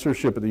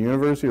professorship at the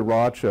University of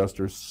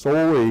Rochester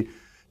solely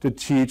to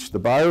teach the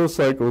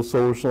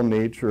biopsychosocial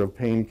nature of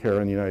pain care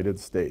in the United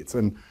States.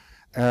 And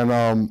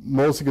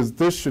mostly because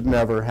this should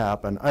never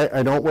happen.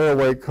 I don't wear a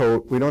white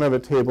coat, we don't have a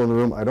table in the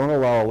room, I don't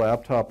allow a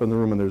laptop in the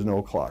room, and there's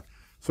no clock.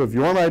 So if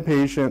you're my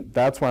patient,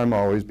 that's why I'm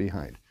always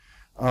behind.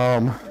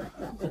 I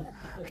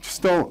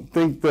just don't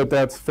think that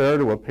that's fair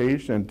to a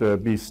patient to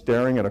be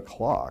staring at a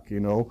clock, you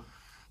know.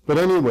 But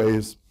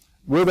anyways,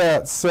 with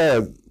that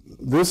said,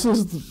 this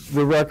is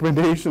the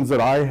recommendations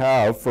that I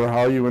have for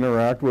how you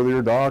interact with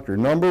your doctor.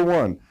 Number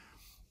one,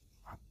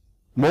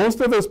 most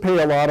of us pay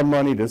a lot of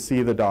money to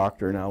see the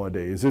doctor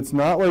nowadays. It's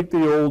not like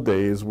the old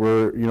days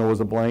where, you know, it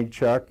was a blank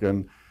check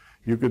and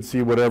you could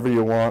see whatever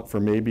you want for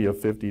maybe a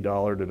 $50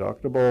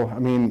 deductible. I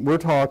mean, we're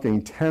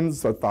talking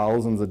tens of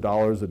thousands of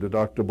dollars of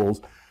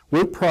deductibles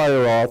with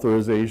prior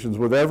authorizations,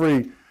 with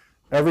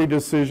every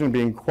decision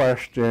being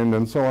questioned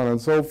and so on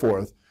and so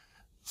forth.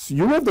 So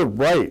you have the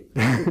right,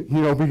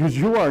 you know, because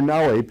you are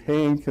now a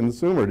paying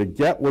consumer to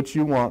get what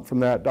you want from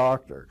that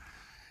doctor.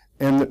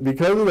 And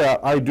because of that,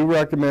 I do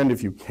recommend,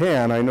 if you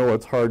can, I know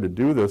it's hard to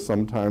do this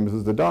sometimes,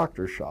 is the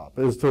doctor shop,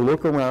 is to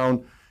look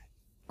around.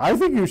 I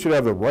think you should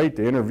have the right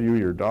to interview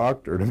your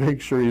doctor to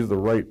make sure he's the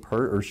right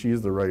or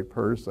she's the right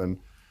person.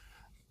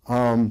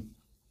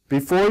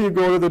 Before you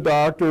go to the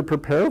doctor,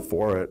 prepare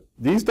for it.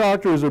 These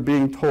doctors are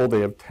being told they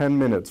have 10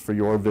 minutes for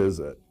your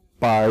visit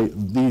by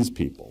these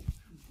people,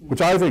 which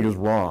I think is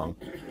wrong,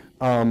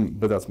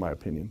 but that's my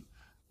opinion.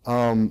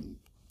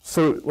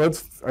 So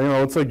let's, you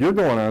know, it's like you're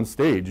going on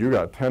stage, you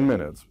got 10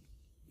 minutes.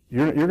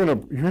 You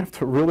have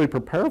to really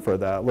prepare for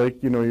that,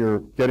 like, you know, you're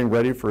getting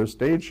ready for a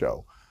stage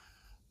show.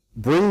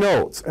 Bring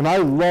notes, and I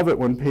love it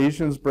when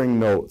patients bring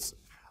notes.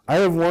 I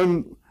have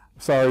one,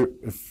 sorry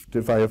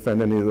if I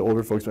offend any of the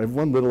older folks, I have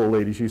one little old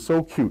lady, she's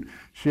so cute.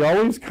 She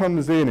always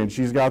comes in and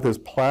she's got this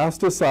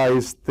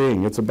plasticized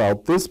thing, it's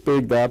about this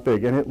big, that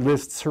big, and it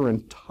lists her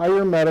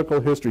entire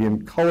medical history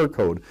in color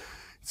code.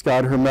 It's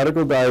got her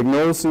medical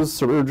diagnosis,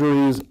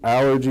 surgeries,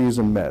 allergies,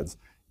 and meds.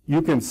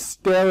 You can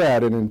stare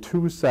at it in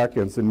 2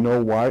 seconds and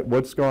know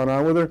what's going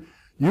on with her.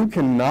 You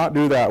cannot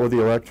do that with the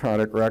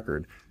electronic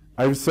record.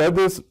 I've said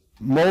this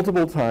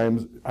multiple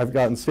times. I've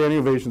gotten standing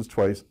ovations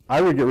twice. I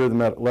would get rid of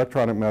the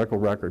electronic medical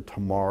record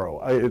tomorrow.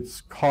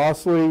 It's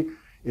costly,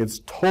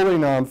 it's totally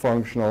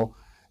non-functional,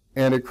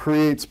 and it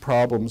creates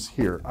problems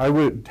here. I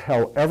would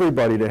tell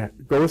everybody to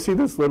go see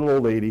this little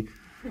old lady.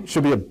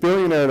 She'll be a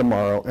billionaire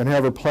tomorrow, and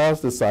have her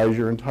plasticize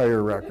your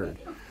entire record.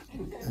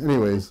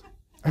 Anyways,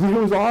 I mean, it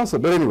was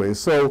awesome. But anyways,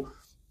 so,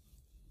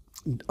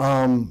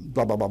 blah,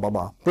 blah, blah, blah,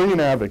 blah. Bring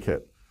an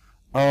advocate.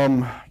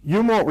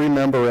 You won't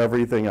remember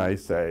everything I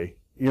say.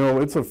 You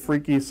know, it's a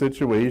freaky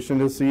situation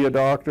to see a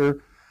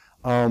doctor.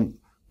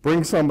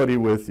 Bring somebody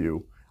with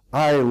you.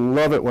 I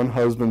love it when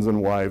husbands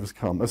and wives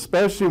come,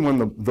 especially when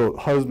the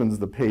husband's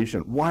the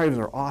patient. Wives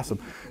are awesome.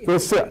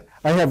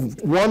 I have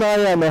one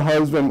eye on the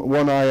husband,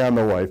 one eye on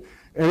the wife.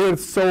 And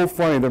it's so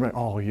funny. They're like,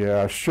 oh,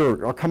 yeah,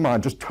 sure. Oh, come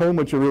on, just tell them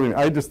what you really mean.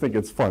 I just think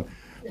it's fun.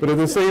 But at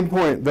the same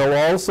point,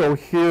 they'll also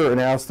hear and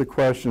ask the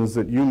questions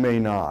that you may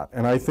not.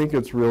 And I think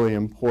it's really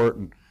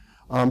important.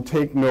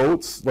 Take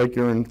notes like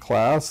you're in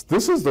class.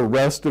 This is the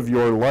rest of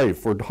your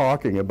life we're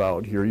talking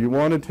about here. You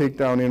want to take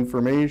down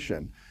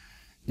information.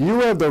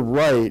 You have the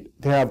right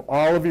to have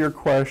all of your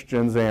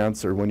questions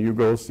answered when you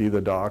go see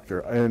the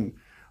doctor. And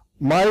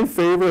my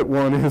favorite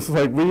one is,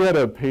 like, we had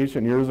a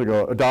patient years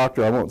ago, a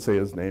doctor, I won't say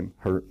his name,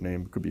 her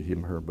name, could be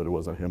him, her, but it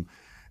wasn't him.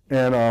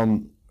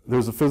 And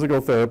there's a physical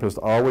therapist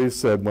always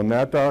said, when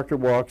that doctor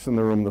walks in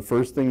the room, the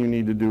first thing you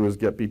need to do is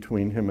get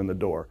between him and the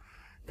door.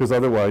 because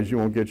otherwise you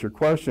won't get your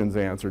questions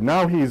answered.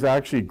 Now he's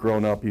actually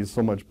grown up. He's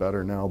so much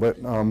better now. But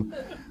you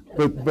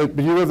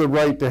have the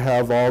right to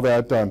have all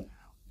that done.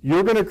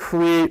 You're going to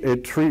create a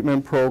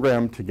treatment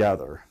program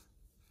together.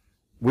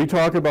 We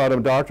talk about a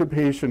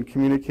doctor-patient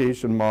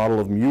communication model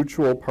of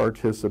mutual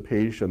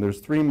participation. There's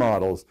 3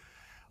 models.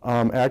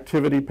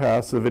 Activity,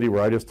 passivity,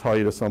 where I just tell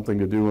you to something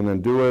to do and then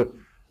do it.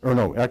 Or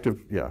no,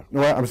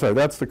 no, I'm sorry,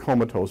 that's the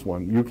comatose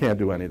one. You can't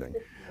do anything.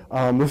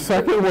 The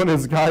second one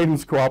is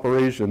guidance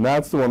cooperation.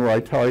 That's the one where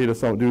I tell you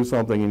to do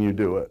something and you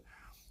do it.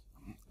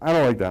 I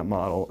don't like that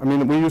model. I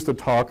mean, we used to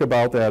talk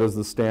about that as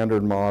the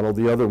standard model.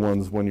 The other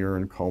one's when you're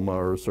in coma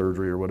or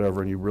surgery or whatever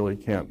and you really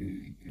can't,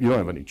 you don't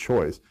have any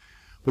choice.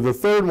 But the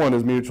third one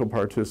is mutual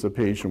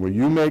participation, where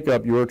you make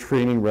up your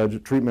treatment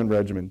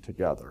regimen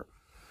together.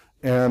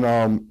 And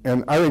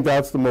I think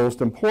that's the most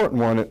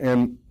important one.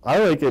 And I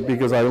like it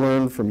because I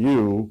learned from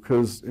you,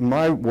 because in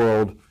my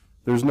world,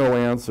 there's no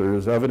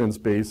answers.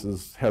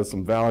 Evidence-based has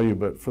some value,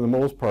 but for the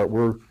most part,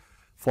 we're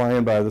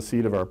flying by the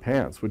seat of our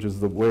pants, which is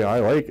the way I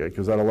like it,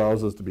 because that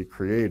allows us to be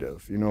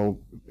creative. You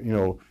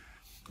know,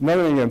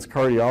 nothing against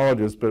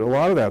cardiologists, but a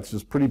lot of that's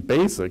just pretty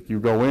basic. You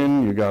go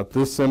in, you got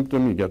this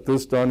symptom, you get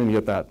this done, and you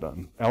get that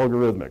done.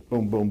 Algorithmic,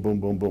 boom, boom, boom,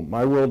 boom, boom.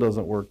 My world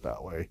doesn't work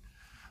that way.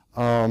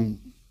 And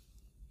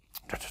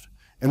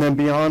then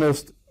be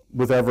honest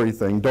with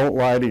everything. Don't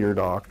lie to your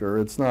doctor.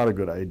 It's not a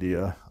good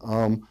idea.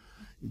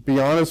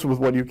 Be honest with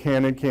what you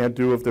can and can't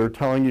do. If they're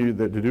telling you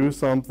that to do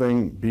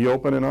something, be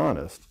open and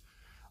honest.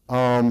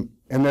 And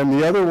then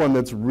the other one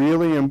that's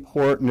really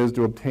important is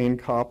to obtain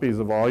copies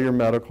of all your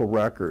medical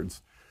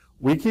records.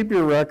 We keep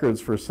your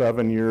records for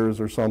 7 years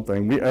or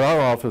something. At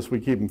our office, we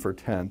keep them for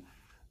 10.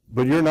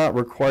 But you're not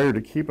required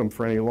to keep them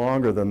for any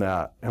longer than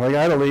that. And like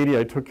I had a lady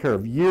I took care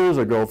of years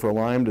ago for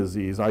Lyme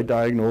disease. I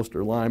diagnosed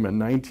her Lyme in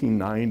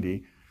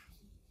 1990.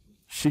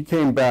 She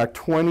came back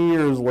 20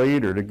 years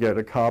later to get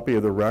a copy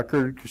of the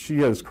record because she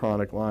has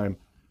chronic Lyme,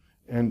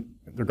 and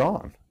they're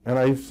gone. And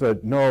I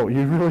said, no,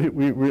 you really,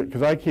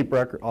 because I keep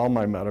all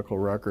my medical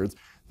records.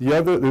 The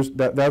other,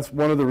 that's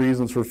one of the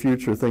reasons for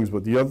future things,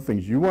 but the other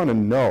things, you want to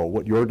know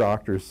what your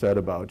doctor said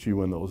about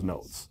you in those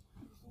notes.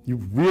 You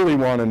really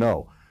want to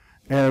know.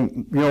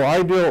 And, you know,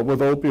 I deal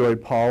with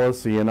opioid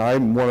policy, and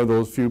I'm one of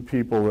those few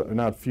people,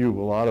 not few,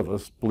 a lot of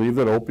us believe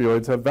that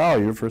opioids have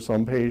value for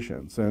some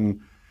patients, and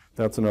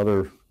that's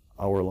another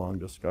hour-long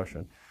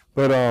discussion.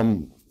 But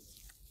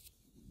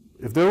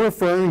if they're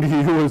referring to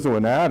you as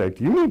an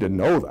addict, you need to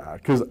know that,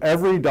 because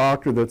every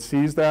doctor that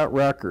sees that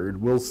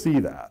record will see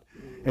that,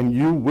 and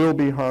you will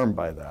be harmed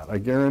by that, I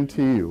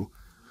guarantee you.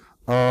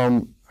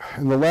 And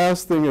the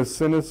last thing is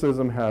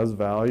cynicism has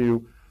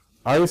value.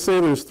 I say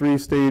there's 3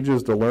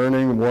 stages to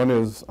learning. One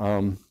is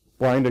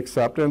blind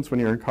acceptance. When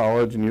you're in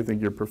college and you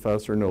think your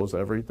professor knows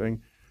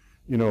everything,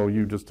 you know,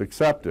 you just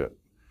accept it.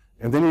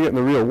 And then you get in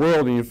the real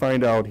world and you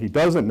find out he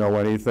doesn't know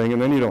anything,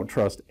 and then you don't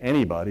trust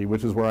anybody,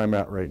 which is where I'm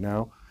at right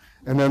now.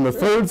 And then the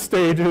third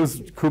stage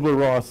is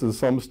Kubler-Ross, is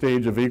some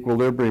stage of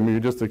equilibrium.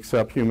 You just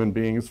accept human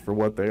beings for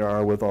what they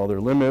are, with all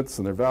their limits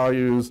and their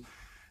values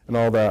and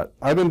all that.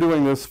 I've been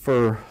doing this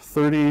for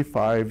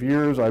 35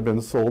 years. I've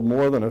been sold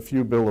more than a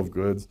few bill of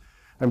goods.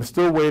 I'm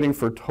still waiting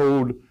for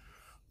Toad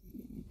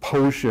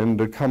potion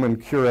to come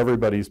and cure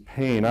everybody's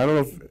pain. I don't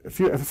know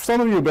if some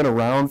of you have been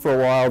around for a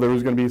while, there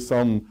was going to be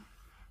some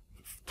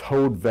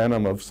toad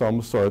venom of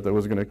some sort that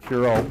was going to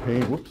cure all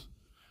pain. Whoops.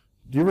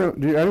 Do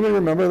anybody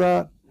remember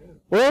that?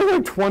 Well, that was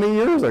like 20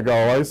 years ago.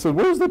 I said,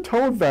 where's the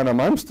toad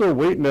venom? I'm still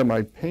waiting to get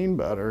my pain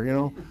better, you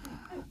know.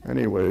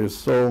 Anyways,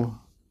 so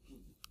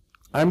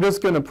I'm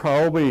just going to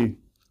probably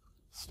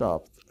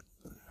stop.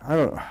 I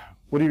don't know.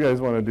 What do you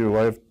guys want to do?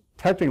 I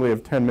technically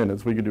have 10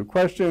 minutes. We could do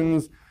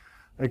questions.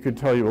 I could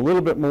tell you a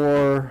little bit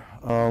more.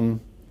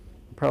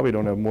 Probably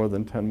don't have more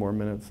than 10 more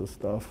minutes of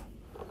stuff.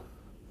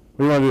 What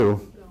do you want to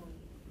do?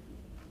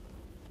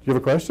 Do you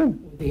have a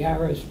question? The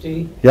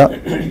RSD. Yeah.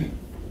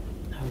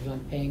 I was on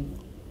pain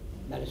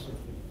medicine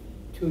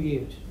for 2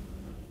 years.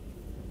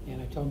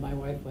 And I told my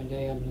wife one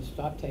day I'm going to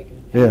stop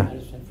taking pain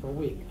medicine for a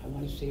week. I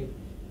want to see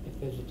if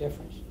there's a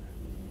difference.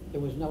 There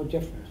was no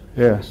difference.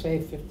 Yeah. I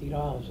saved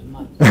 $50 a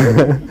month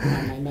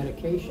on my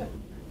medication.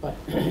 But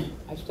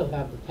I still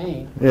have the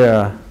pain.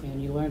 Yeah.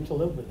 And you learn to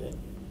live with it.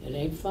 It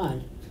ain't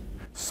fun.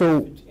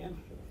 So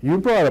you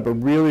brought up a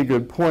really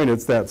good point.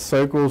 It's that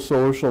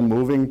psychosocial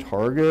moving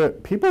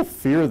target. People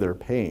fear their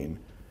pain.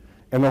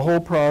 And the whole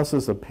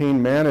process of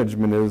pain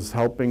management is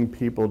helping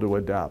people to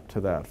adapt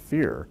to that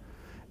fear.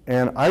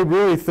 And I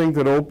really think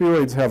that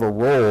opioids have a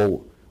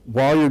role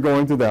while you're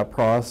going through that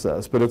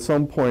process. But at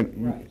some point,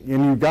 and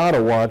you got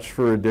to watch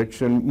for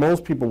addiction.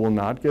 Most people will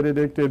not get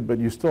addicted, but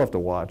you still have to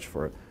watch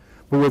for it.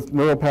 But with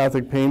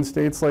neuropathic pain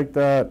states like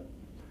that,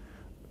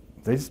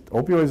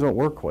 opioids don't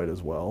work quite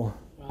as well.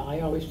 Well,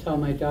 I always tell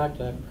my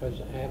doctor, because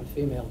I have a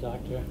female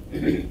doctor,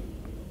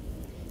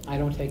 I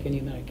don't take any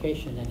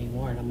medication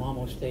anymore, and I'm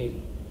almost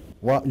 80.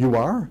 Wow, you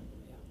are?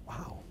 Yeah.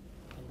 Wow.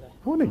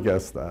 I wouldn't have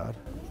guessed that.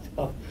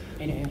 So,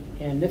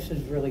 and this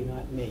is really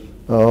not me.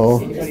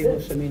 Oh. Anybody who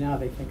looks at me now,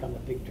 they think I'm a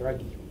big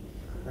druggie.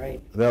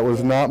 right? That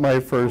was not my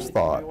first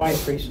My thought.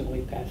 wife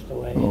recently passed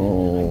away,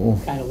 Oh.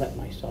 and I kind of let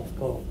myself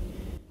go.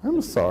 I'm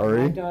My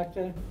sorry.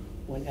 doctor,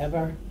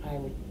 whenever I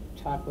would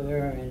talk with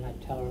her and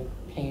I'd tell her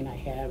the pain I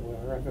had,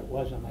 wherever it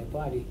was on my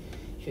body,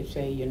 she'd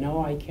say, "You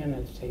know I can,"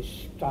 and say,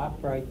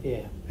 "Stop right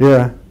there."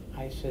 Yeah.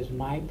 I says,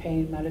 "My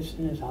pain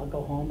medicine is I'll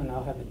go home and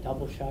I'll have a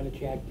double shot of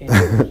Jack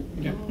Daniels,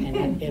 and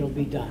then it'll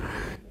be done."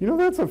 You know,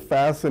 that's a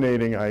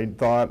fascinating, I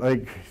thought,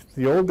 like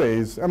the old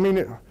days. I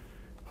mean,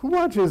 who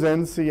watches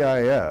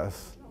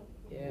NCIS?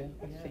 Yeah,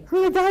 I think I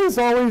mean, the guy's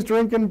always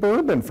drinking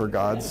bourbon, for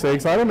God's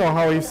sakes. I don't know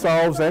how he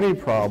solves any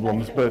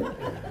problems, but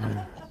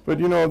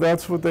you know,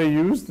 that's what they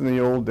used in the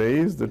old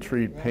days to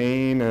treat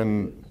pain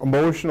and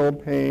emotional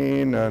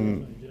pain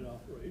and,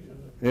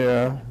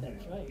 yeah.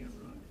 that's right.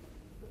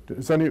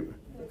 Does any, go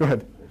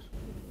ahead.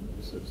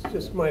 It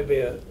just might be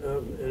an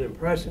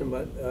impression,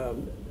 but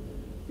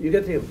you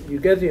get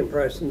the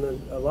impression that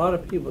a lot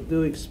of people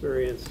do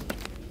experience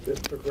the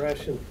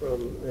progression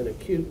from an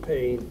acute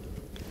pain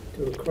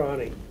to a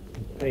chronic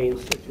pain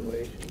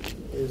situation.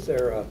 Is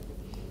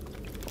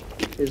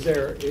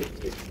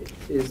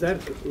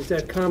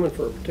that common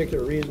for a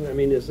particular reason? I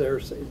mean, does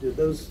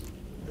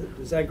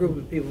that group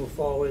of people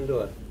fall into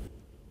a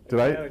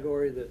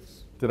category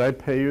that's? Did I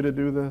pay you to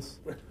do this?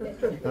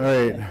 All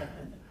right.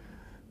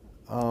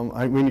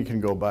 When you can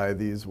go buy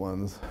these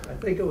ones. I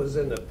think it was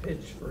in the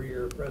pitch for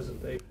your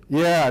presentation.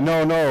 Yeah,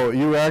 no,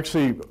 you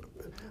actually,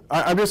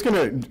 I'm just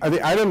gonna, I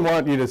didn't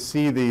want you to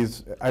see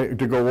these,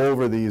 to go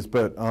over these,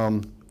 but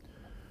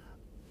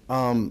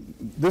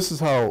this is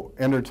how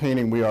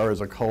entertaining we are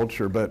as a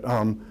culture, but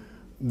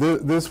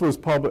this was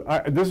public,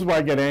 this is why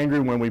I get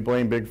angry when we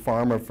blame Big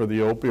Pharma for the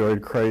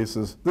opioid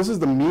crisis. This is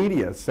the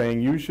media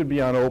saying you should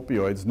be on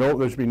opioids,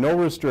 there should be no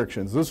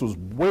restrictions. This was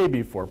way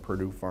before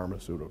Purdue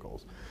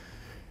Pharmaceuticals.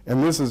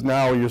 And this is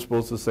now you're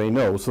supposed to say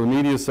no. So the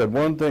media said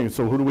one thing,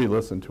 so who do we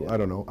listen to? I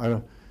don't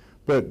know.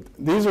 But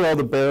these are all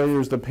the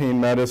barriers to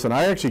pain medicine.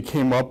 I actually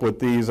came up with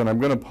these, and I'm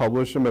going to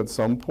publish them at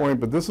some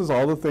point, but this is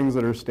all the things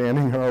that are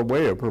standing in our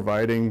way of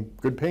providing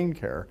good pain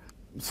care.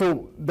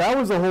 So that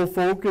was the whole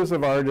focus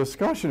of our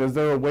discussion. Is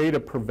there a way to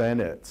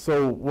prevent it?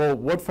 So, well,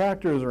 what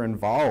factors are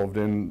involved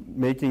in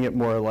making it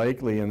more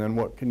likely, and then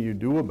what can you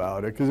do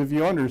about it? Because if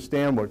you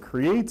understand what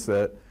creates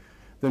it,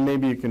 then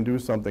maybe you can do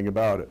something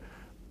about it.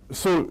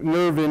 So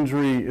nerve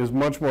injury is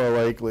much more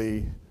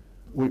likely,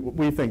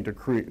 we think,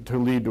 to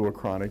lead to a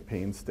chronic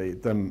pain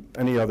state than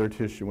any other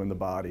tissue in the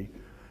body.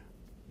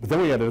 But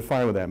then we got to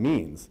define what that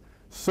means.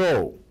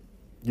 So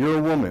you're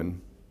a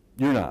woman,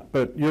 you're not,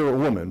 but you're a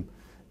woman,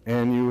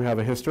 and you have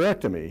a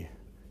hysterectomy.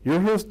 Your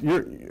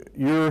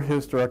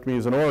hysterectomy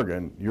is an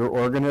organ. Your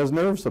organ has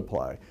nerve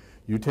supply.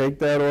 You take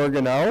that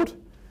organ out,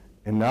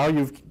 and now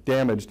you've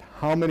damaged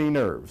how many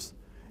nerves?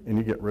 And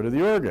you get rid of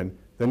the organ.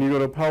 Then you go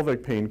to a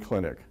pelvic pain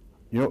clinic.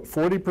 You know,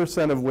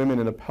 40% of women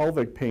in a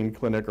pelvic pain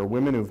clinic are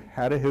women who've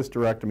had a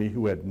hysterectomy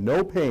who had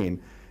no pain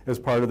as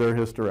part of their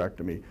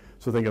hysterectomy.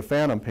 So think of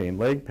phantom pain,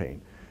 leg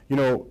pain. You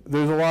know,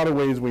 there's a lot of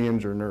ways we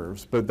injure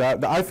nerves, but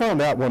I found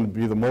that one to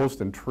be the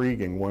most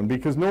intriguing one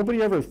because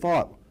nobody ever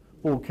thought,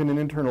 well, can an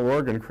internal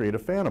organ create a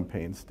phantom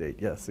pain state?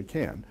 Yes, it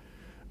can.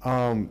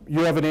 You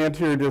have an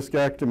anterior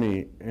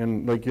discectomy,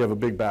 and like you have a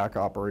big back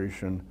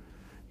operation,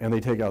 and they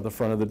take out the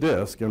front of the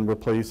disc and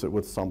replace it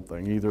with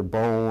something, either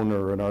bone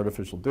or an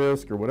artificial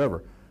disc or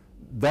whatever.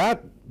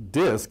 That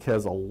disc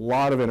has a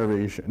lot of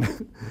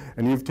innervation,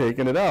 and you've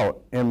taken it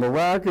out. And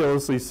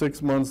miraculously,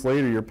 6 months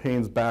later, your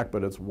pain's back,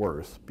 but it's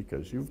worse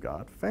because you've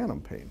got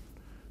phantom pain.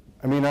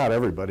 I mean, not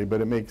everybody,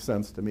 but it makes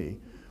sense to me.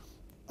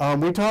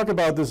 We talk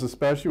about this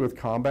especially with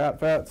combat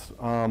vets.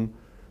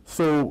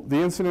 So the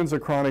incidence of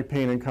chronic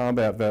pain in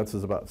combat vets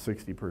is about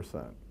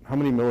 60%. How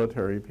many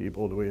military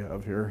people do we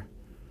have here?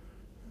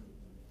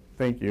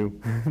 Thank you.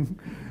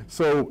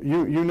 So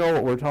you know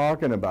what we're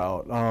talking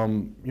about.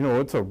 You know,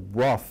 it's a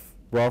rough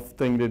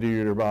thing to do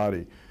to your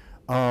body.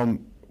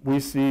 We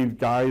see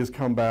guys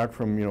come back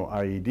from, you know,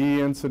 IED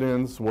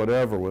incidents,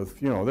 whatever,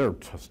 with, you know, they're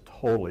just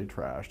totally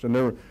trashed. And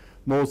they're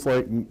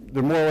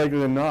more likely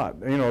than not.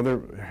 You know,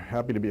 they're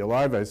happy to be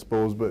alive, I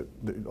suppose, but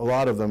a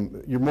lot of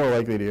them, you're more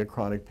likely to get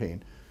chronic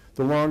pain.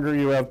 The longer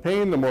you have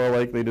pain, the more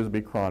likely it is to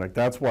be chronic.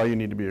 That's why you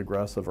need to be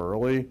aggressive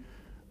early.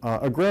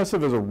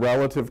 Aggressive is a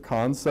relative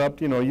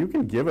concept. You know, you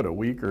can give it a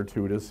week or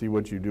two to see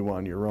what you do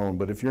on your own,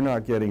 but if you're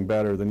not getting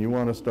better, then you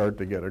want to start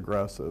to get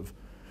aggressive.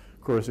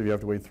 Of course, if you have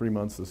to wait 3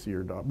 months to see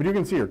your doctor, but you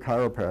can see your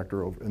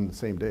chiropractor in the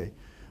same day.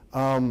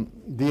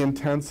 The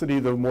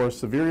intensity, the more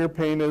severe your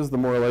pain is, the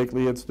more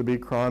likely it's to be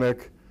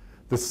chronic.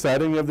 The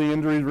setting of the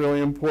injury is really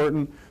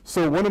important.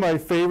 So one of my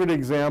favorite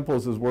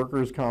examples is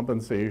workers'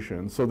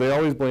 compensation. So they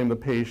always blame the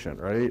patient,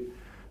 right?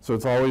 So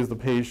it's always the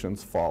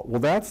patient's fault. Well,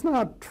 that's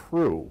not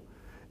true.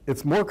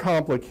 It's more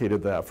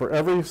complicated than that. For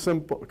every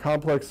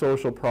complex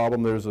social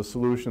problem, there's a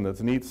solution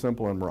that's neat,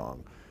 simple, and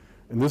wrong.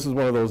 And this is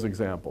one of those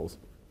examples.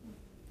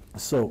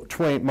 So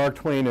Mark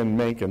Twain and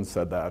Mencken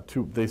said that.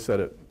 They said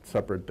it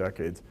separate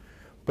decades.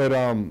 But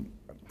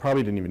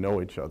probably didn't even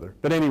know each other.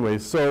 But anyway,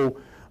 so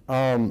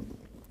what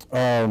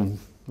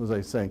was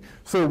I saying?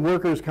 So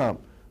workers'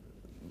 comp.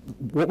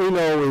 what we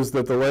know is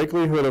that the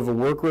likelihood of a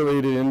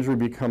work-related injury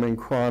becoming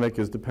chronic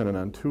is dependent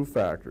on two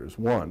factors.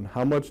 One,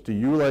 how much do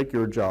you like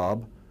your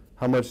job?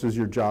 How much does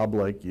your job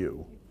like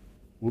you?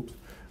 Whoops.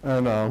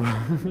 And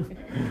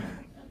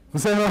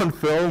was that on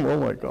film? Oh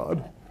my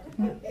God.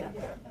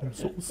 I'm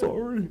so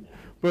sorry.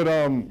 But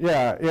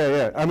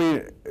yeah. I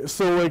mean,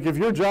 so like if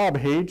your job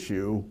hates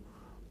you,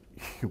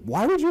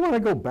 why would you want to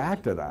go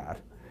back to that?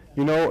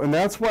 You know, and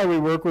that's why we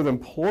work with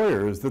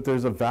employers, that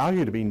there's a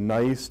value to be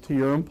nice to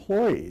your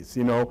employees,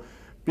 you know.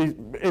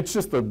 It's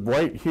just the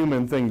right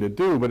human thing to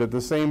do, but at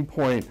the same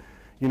point,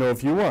 you know,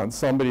 if you want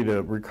somebody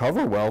to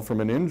recover well from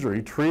an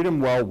injury, treat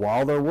them well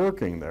while they're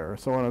working there,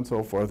 so on and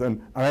so forth.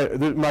 And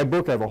my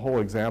book, I have a whole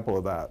example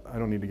of that. I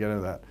don't need to get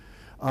into that.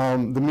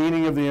 The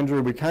meaning of the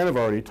injury, we kind of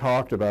already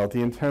talked about.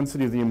 The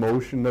intensity of the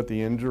emotion that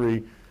the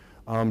injury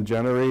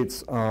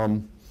generates.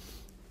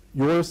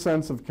 Your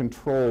sense of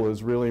control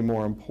is really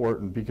more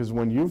important, because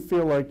when you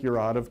feel like you're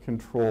out of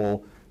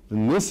control,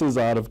 then this is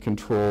out of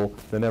control,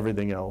 then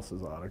everything else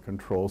is out of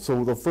control.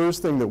 So the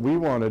first thing that we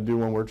want to do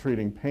when we're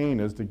treating pain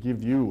is to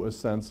give you a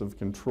sense of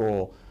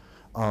control.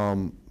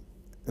 And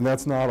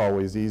that's not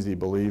always easy,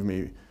 believe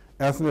me.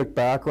 Ethnic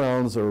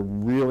backgrounds are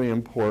really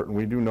important.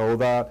 We do know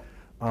that.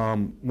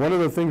 One of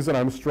the things that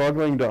I'm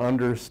struggling to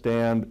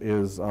understand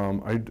is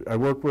I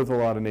work with a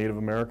lot of Native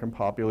American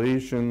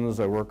populations.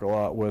 I work a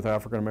lot with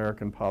African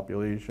American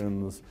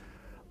populations.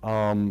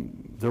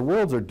 Their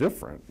worlds are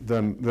different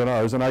than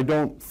ours, and I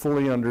don't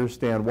fully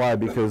understand why,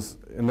 because,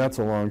 and that's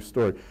a long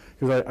story,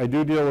 because I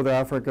do deal with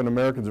African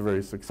Americans who are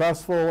very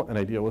successful, and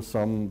I deal with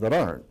some that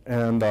aren't.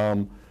 And I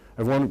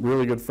have one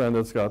really good friend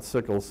that's got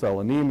sickle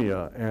cell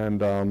anemia,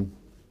 and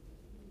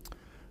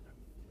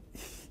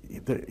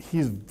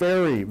he's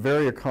very,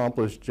 very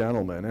accomplished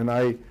gentleman,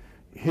 and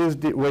his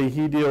way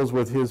he deals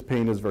with his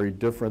pain is very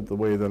different the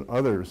way than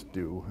others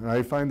do, and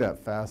I find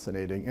that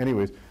fascinating.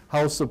 Anyways,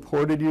 how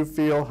supported you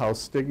feel, how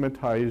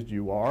stigmatized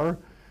you are.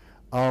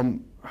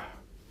 Can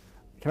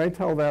I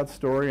tell that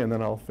story and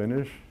then I'll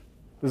finish?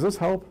 Does this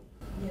help?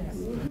 Yes.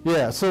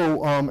 Yeah,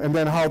 so, and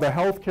then how the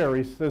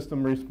healthcare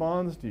system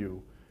responds to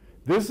you.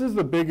 This is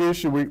the big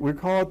issue. We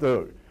call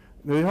it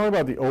they talk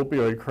about the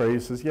opioid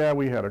crisis. Yeah,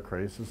 we had a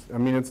crisis. I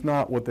mean, it's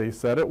not what they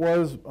said it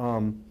was.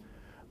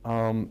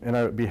 And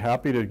I would be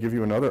happy to give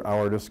you another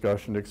hour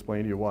discussion to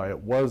explain to you why it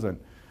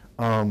wasn't.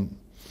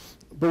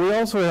 But we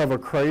also have a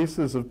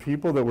crisis of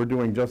people that were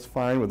doing just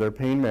fine with their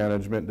pain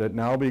management that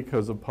now,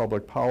 because of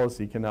public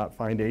policy, cannot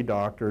find a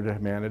doctor to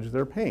manage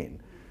their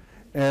pain.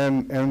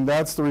 And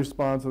that's the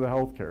response of the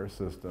healthcare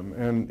system.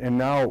 And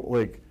now,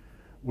 like,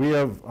 we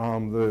have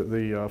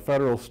the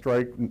federal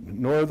strike,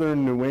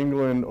 Northern New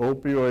England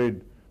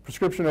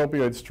prescription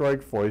opioid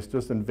strike force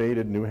just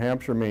invaded New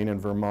Hampshire, Maine,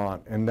 and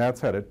Vermont, and that's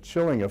had a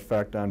chilling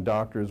effect on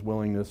doctors'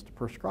 willingness to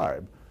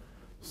prescribe.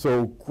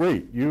 So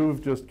great,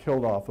 you've just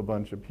killed off a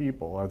bunch of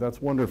people.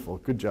 That's wonderful,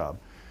 good job.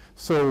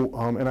 So,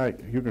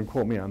 and you can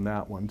quote me on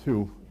that one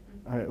too,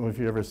 if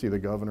you ever see the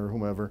governor or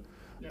whomever.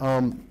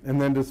 And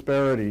then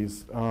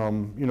disparities.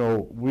 You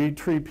know, we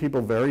treat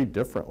people very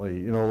differently.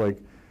 You know, like,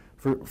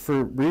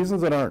 for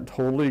reasons that aren't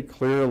totally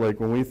clear, like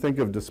when we think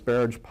of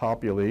disparaged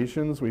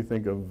populations, we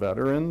think of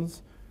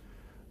veterans,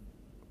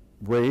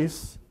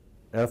 race,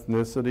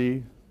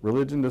 ethnicity,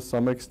 religion to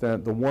some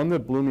extent. The one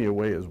that blew me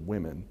away is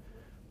women.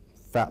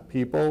 Fat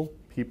people,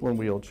 people in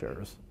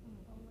wheelchairs.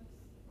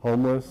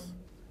 Homeless,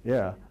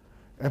 yeah.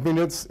 I mean,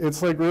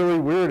 it's like really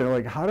weird, and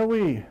like, how do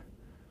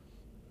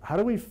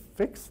we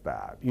fix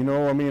that? You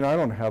know, I mean, I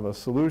don't have a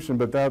solution,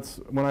 but that's,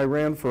 when I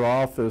ran for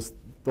office,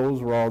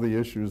 those were all the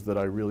issues that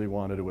I really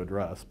wanted to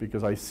address,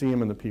 because I see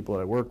them in the people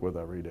that I work with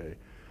every day.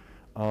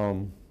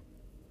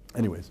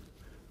 Anyways,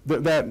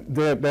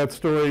 that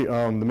story,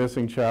 the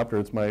missing chapter,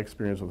 it's my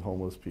experience with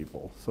homeless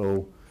people.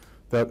 So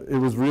that it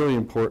was really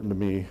important to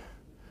me.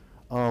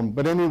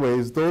 But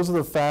anyways, those are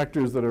the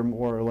factors that are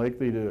more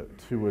likely to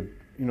you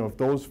know, if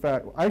those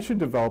I should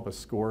develop a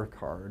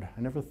scorecard.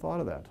 I never thought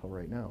of that till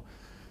right now.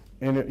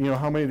 And you know,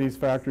 how many of these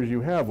factors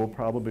you have will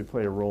probably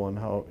play a role in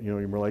how, you know,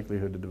 your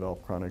likelihood to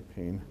develop chronic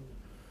pain.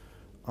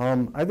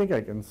 I think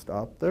I can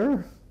stop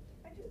there.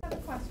 I just have a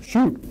question.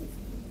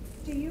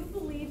 Shoot. Do you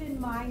believe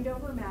in mind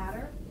over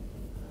matter?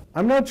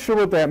 I'm not sure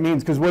what that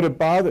means, because what it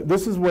bothers,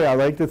 this is the way I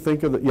like to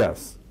think of it,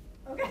 yes.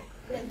 Okay.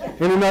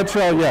 In a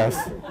nutshell,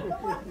 yes.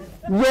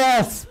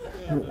 Yes!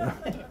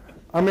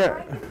 I mean,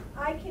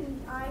 I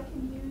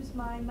can use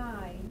my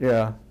mind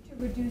yeah. to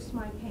reduce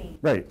my pain.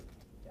 Right.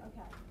 Okay.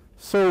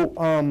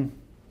 So,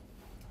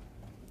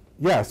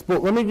 yes,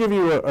 but let me give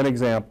you an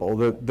example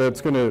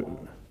that's going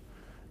to,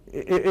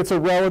 it's a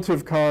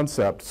relative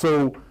concept.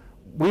 So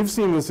we've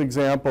seen this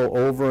example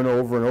over and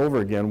over and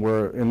over again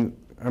where,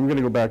 I'm going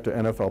to go back to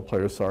NFL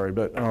players, sorry,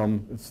 but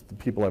it's the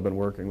people I've been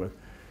working with.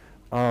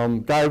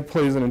 Guy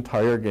plays an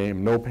entire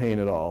game, no pain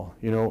at all.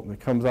 You know, he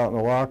comes out in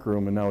the locker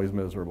room and now he's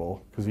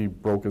miserable because he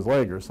broke his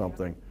leg or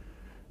something.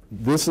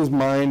 This is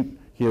mind,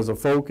 he has a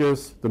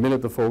focus. The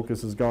minute the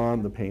focus is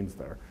gone, the pain's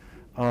there.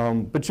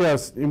 But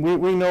yes,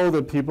 we know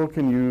that people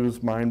can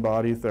use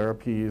mind-body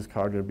therapies,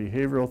 cognitive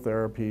behavioral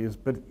therapies,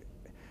 but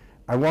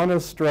I want to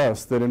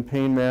stress that in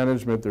pain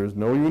management, there's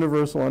no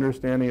universal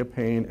understanding of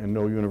pain and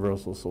no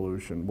universal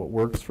solution. What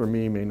works for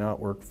me may not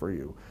work for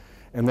you.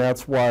 And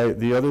that's why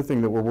the other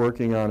thing that we're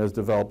working on is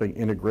developing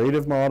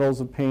integrative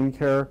models of pain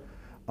care.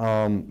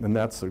 And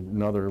that's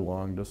another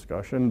long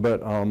discussion,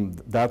 but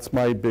that's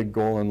my big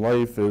goal in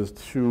life, is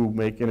to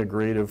make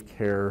integrative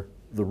care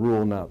the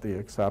rule, not the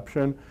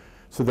exception,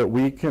 so that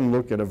we can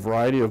look at a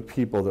variety of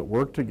people that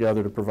work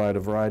together to provide a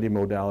variety of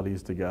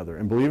modalities together.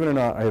 And believe it or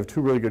not, I have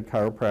 2 really good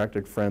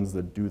chiropractic friends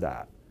that do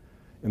that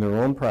in their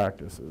own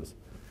practices.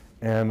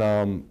 And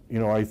you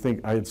know, I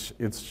think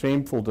it's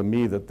shameful to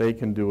me that they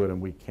can do it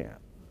and we can't.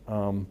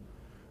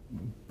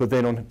 But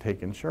they don't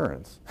take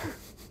insurance.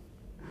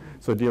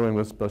 So dealing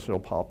with special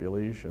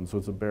populations, so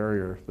it's a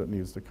barrier that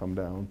needs to come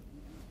down.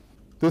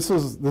 This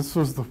was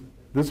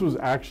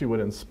actually what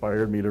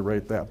inspired me to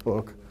write that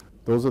book.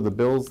 Those are the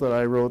bills that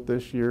I wrote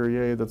this year,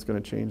 yay, that's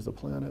going to change the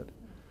planet.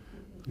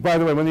 By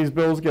the way, when these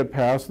bills get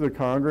passed to the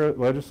Congress,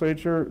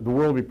 legislature, the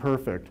world will be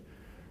perfect.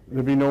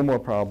 There'll be no more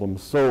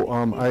problems. So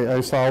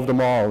I solved them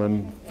all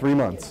in 3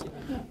 months.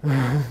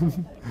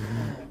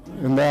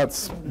 And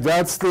this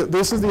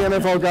is the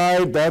NFL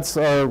guide, that's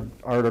our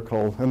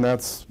article, and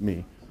that's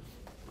me.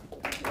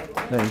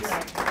 Thanks.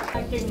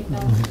 Dr.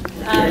 Nagle.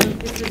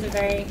 This was a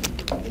very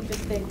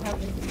interesting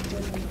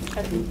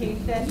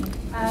presentation.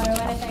 I want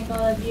to thank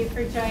all of you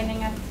for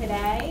joining us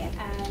today,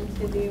 and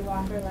to the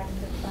Walker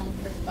Lecture Fund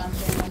for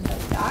sponsoring What's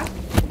Up Doc.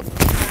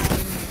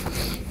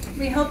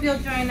 We hope you'll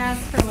join us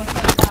for What's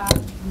Up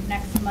Doc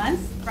next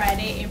month,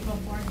 Friday, April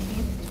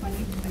 14th,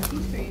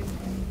 2023.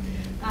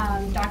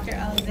 Dr.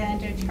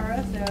 Alexander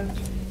Choros of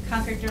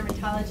Concord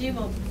Dermatology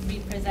will be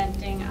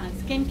presenting on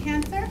skin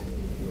cancer.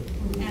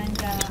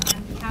 And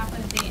on behalf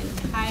of the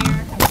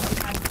entire hospital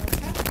trust,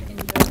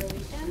 enjoy your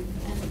weekend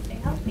and stay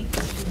healthy.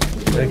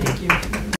 Thank you.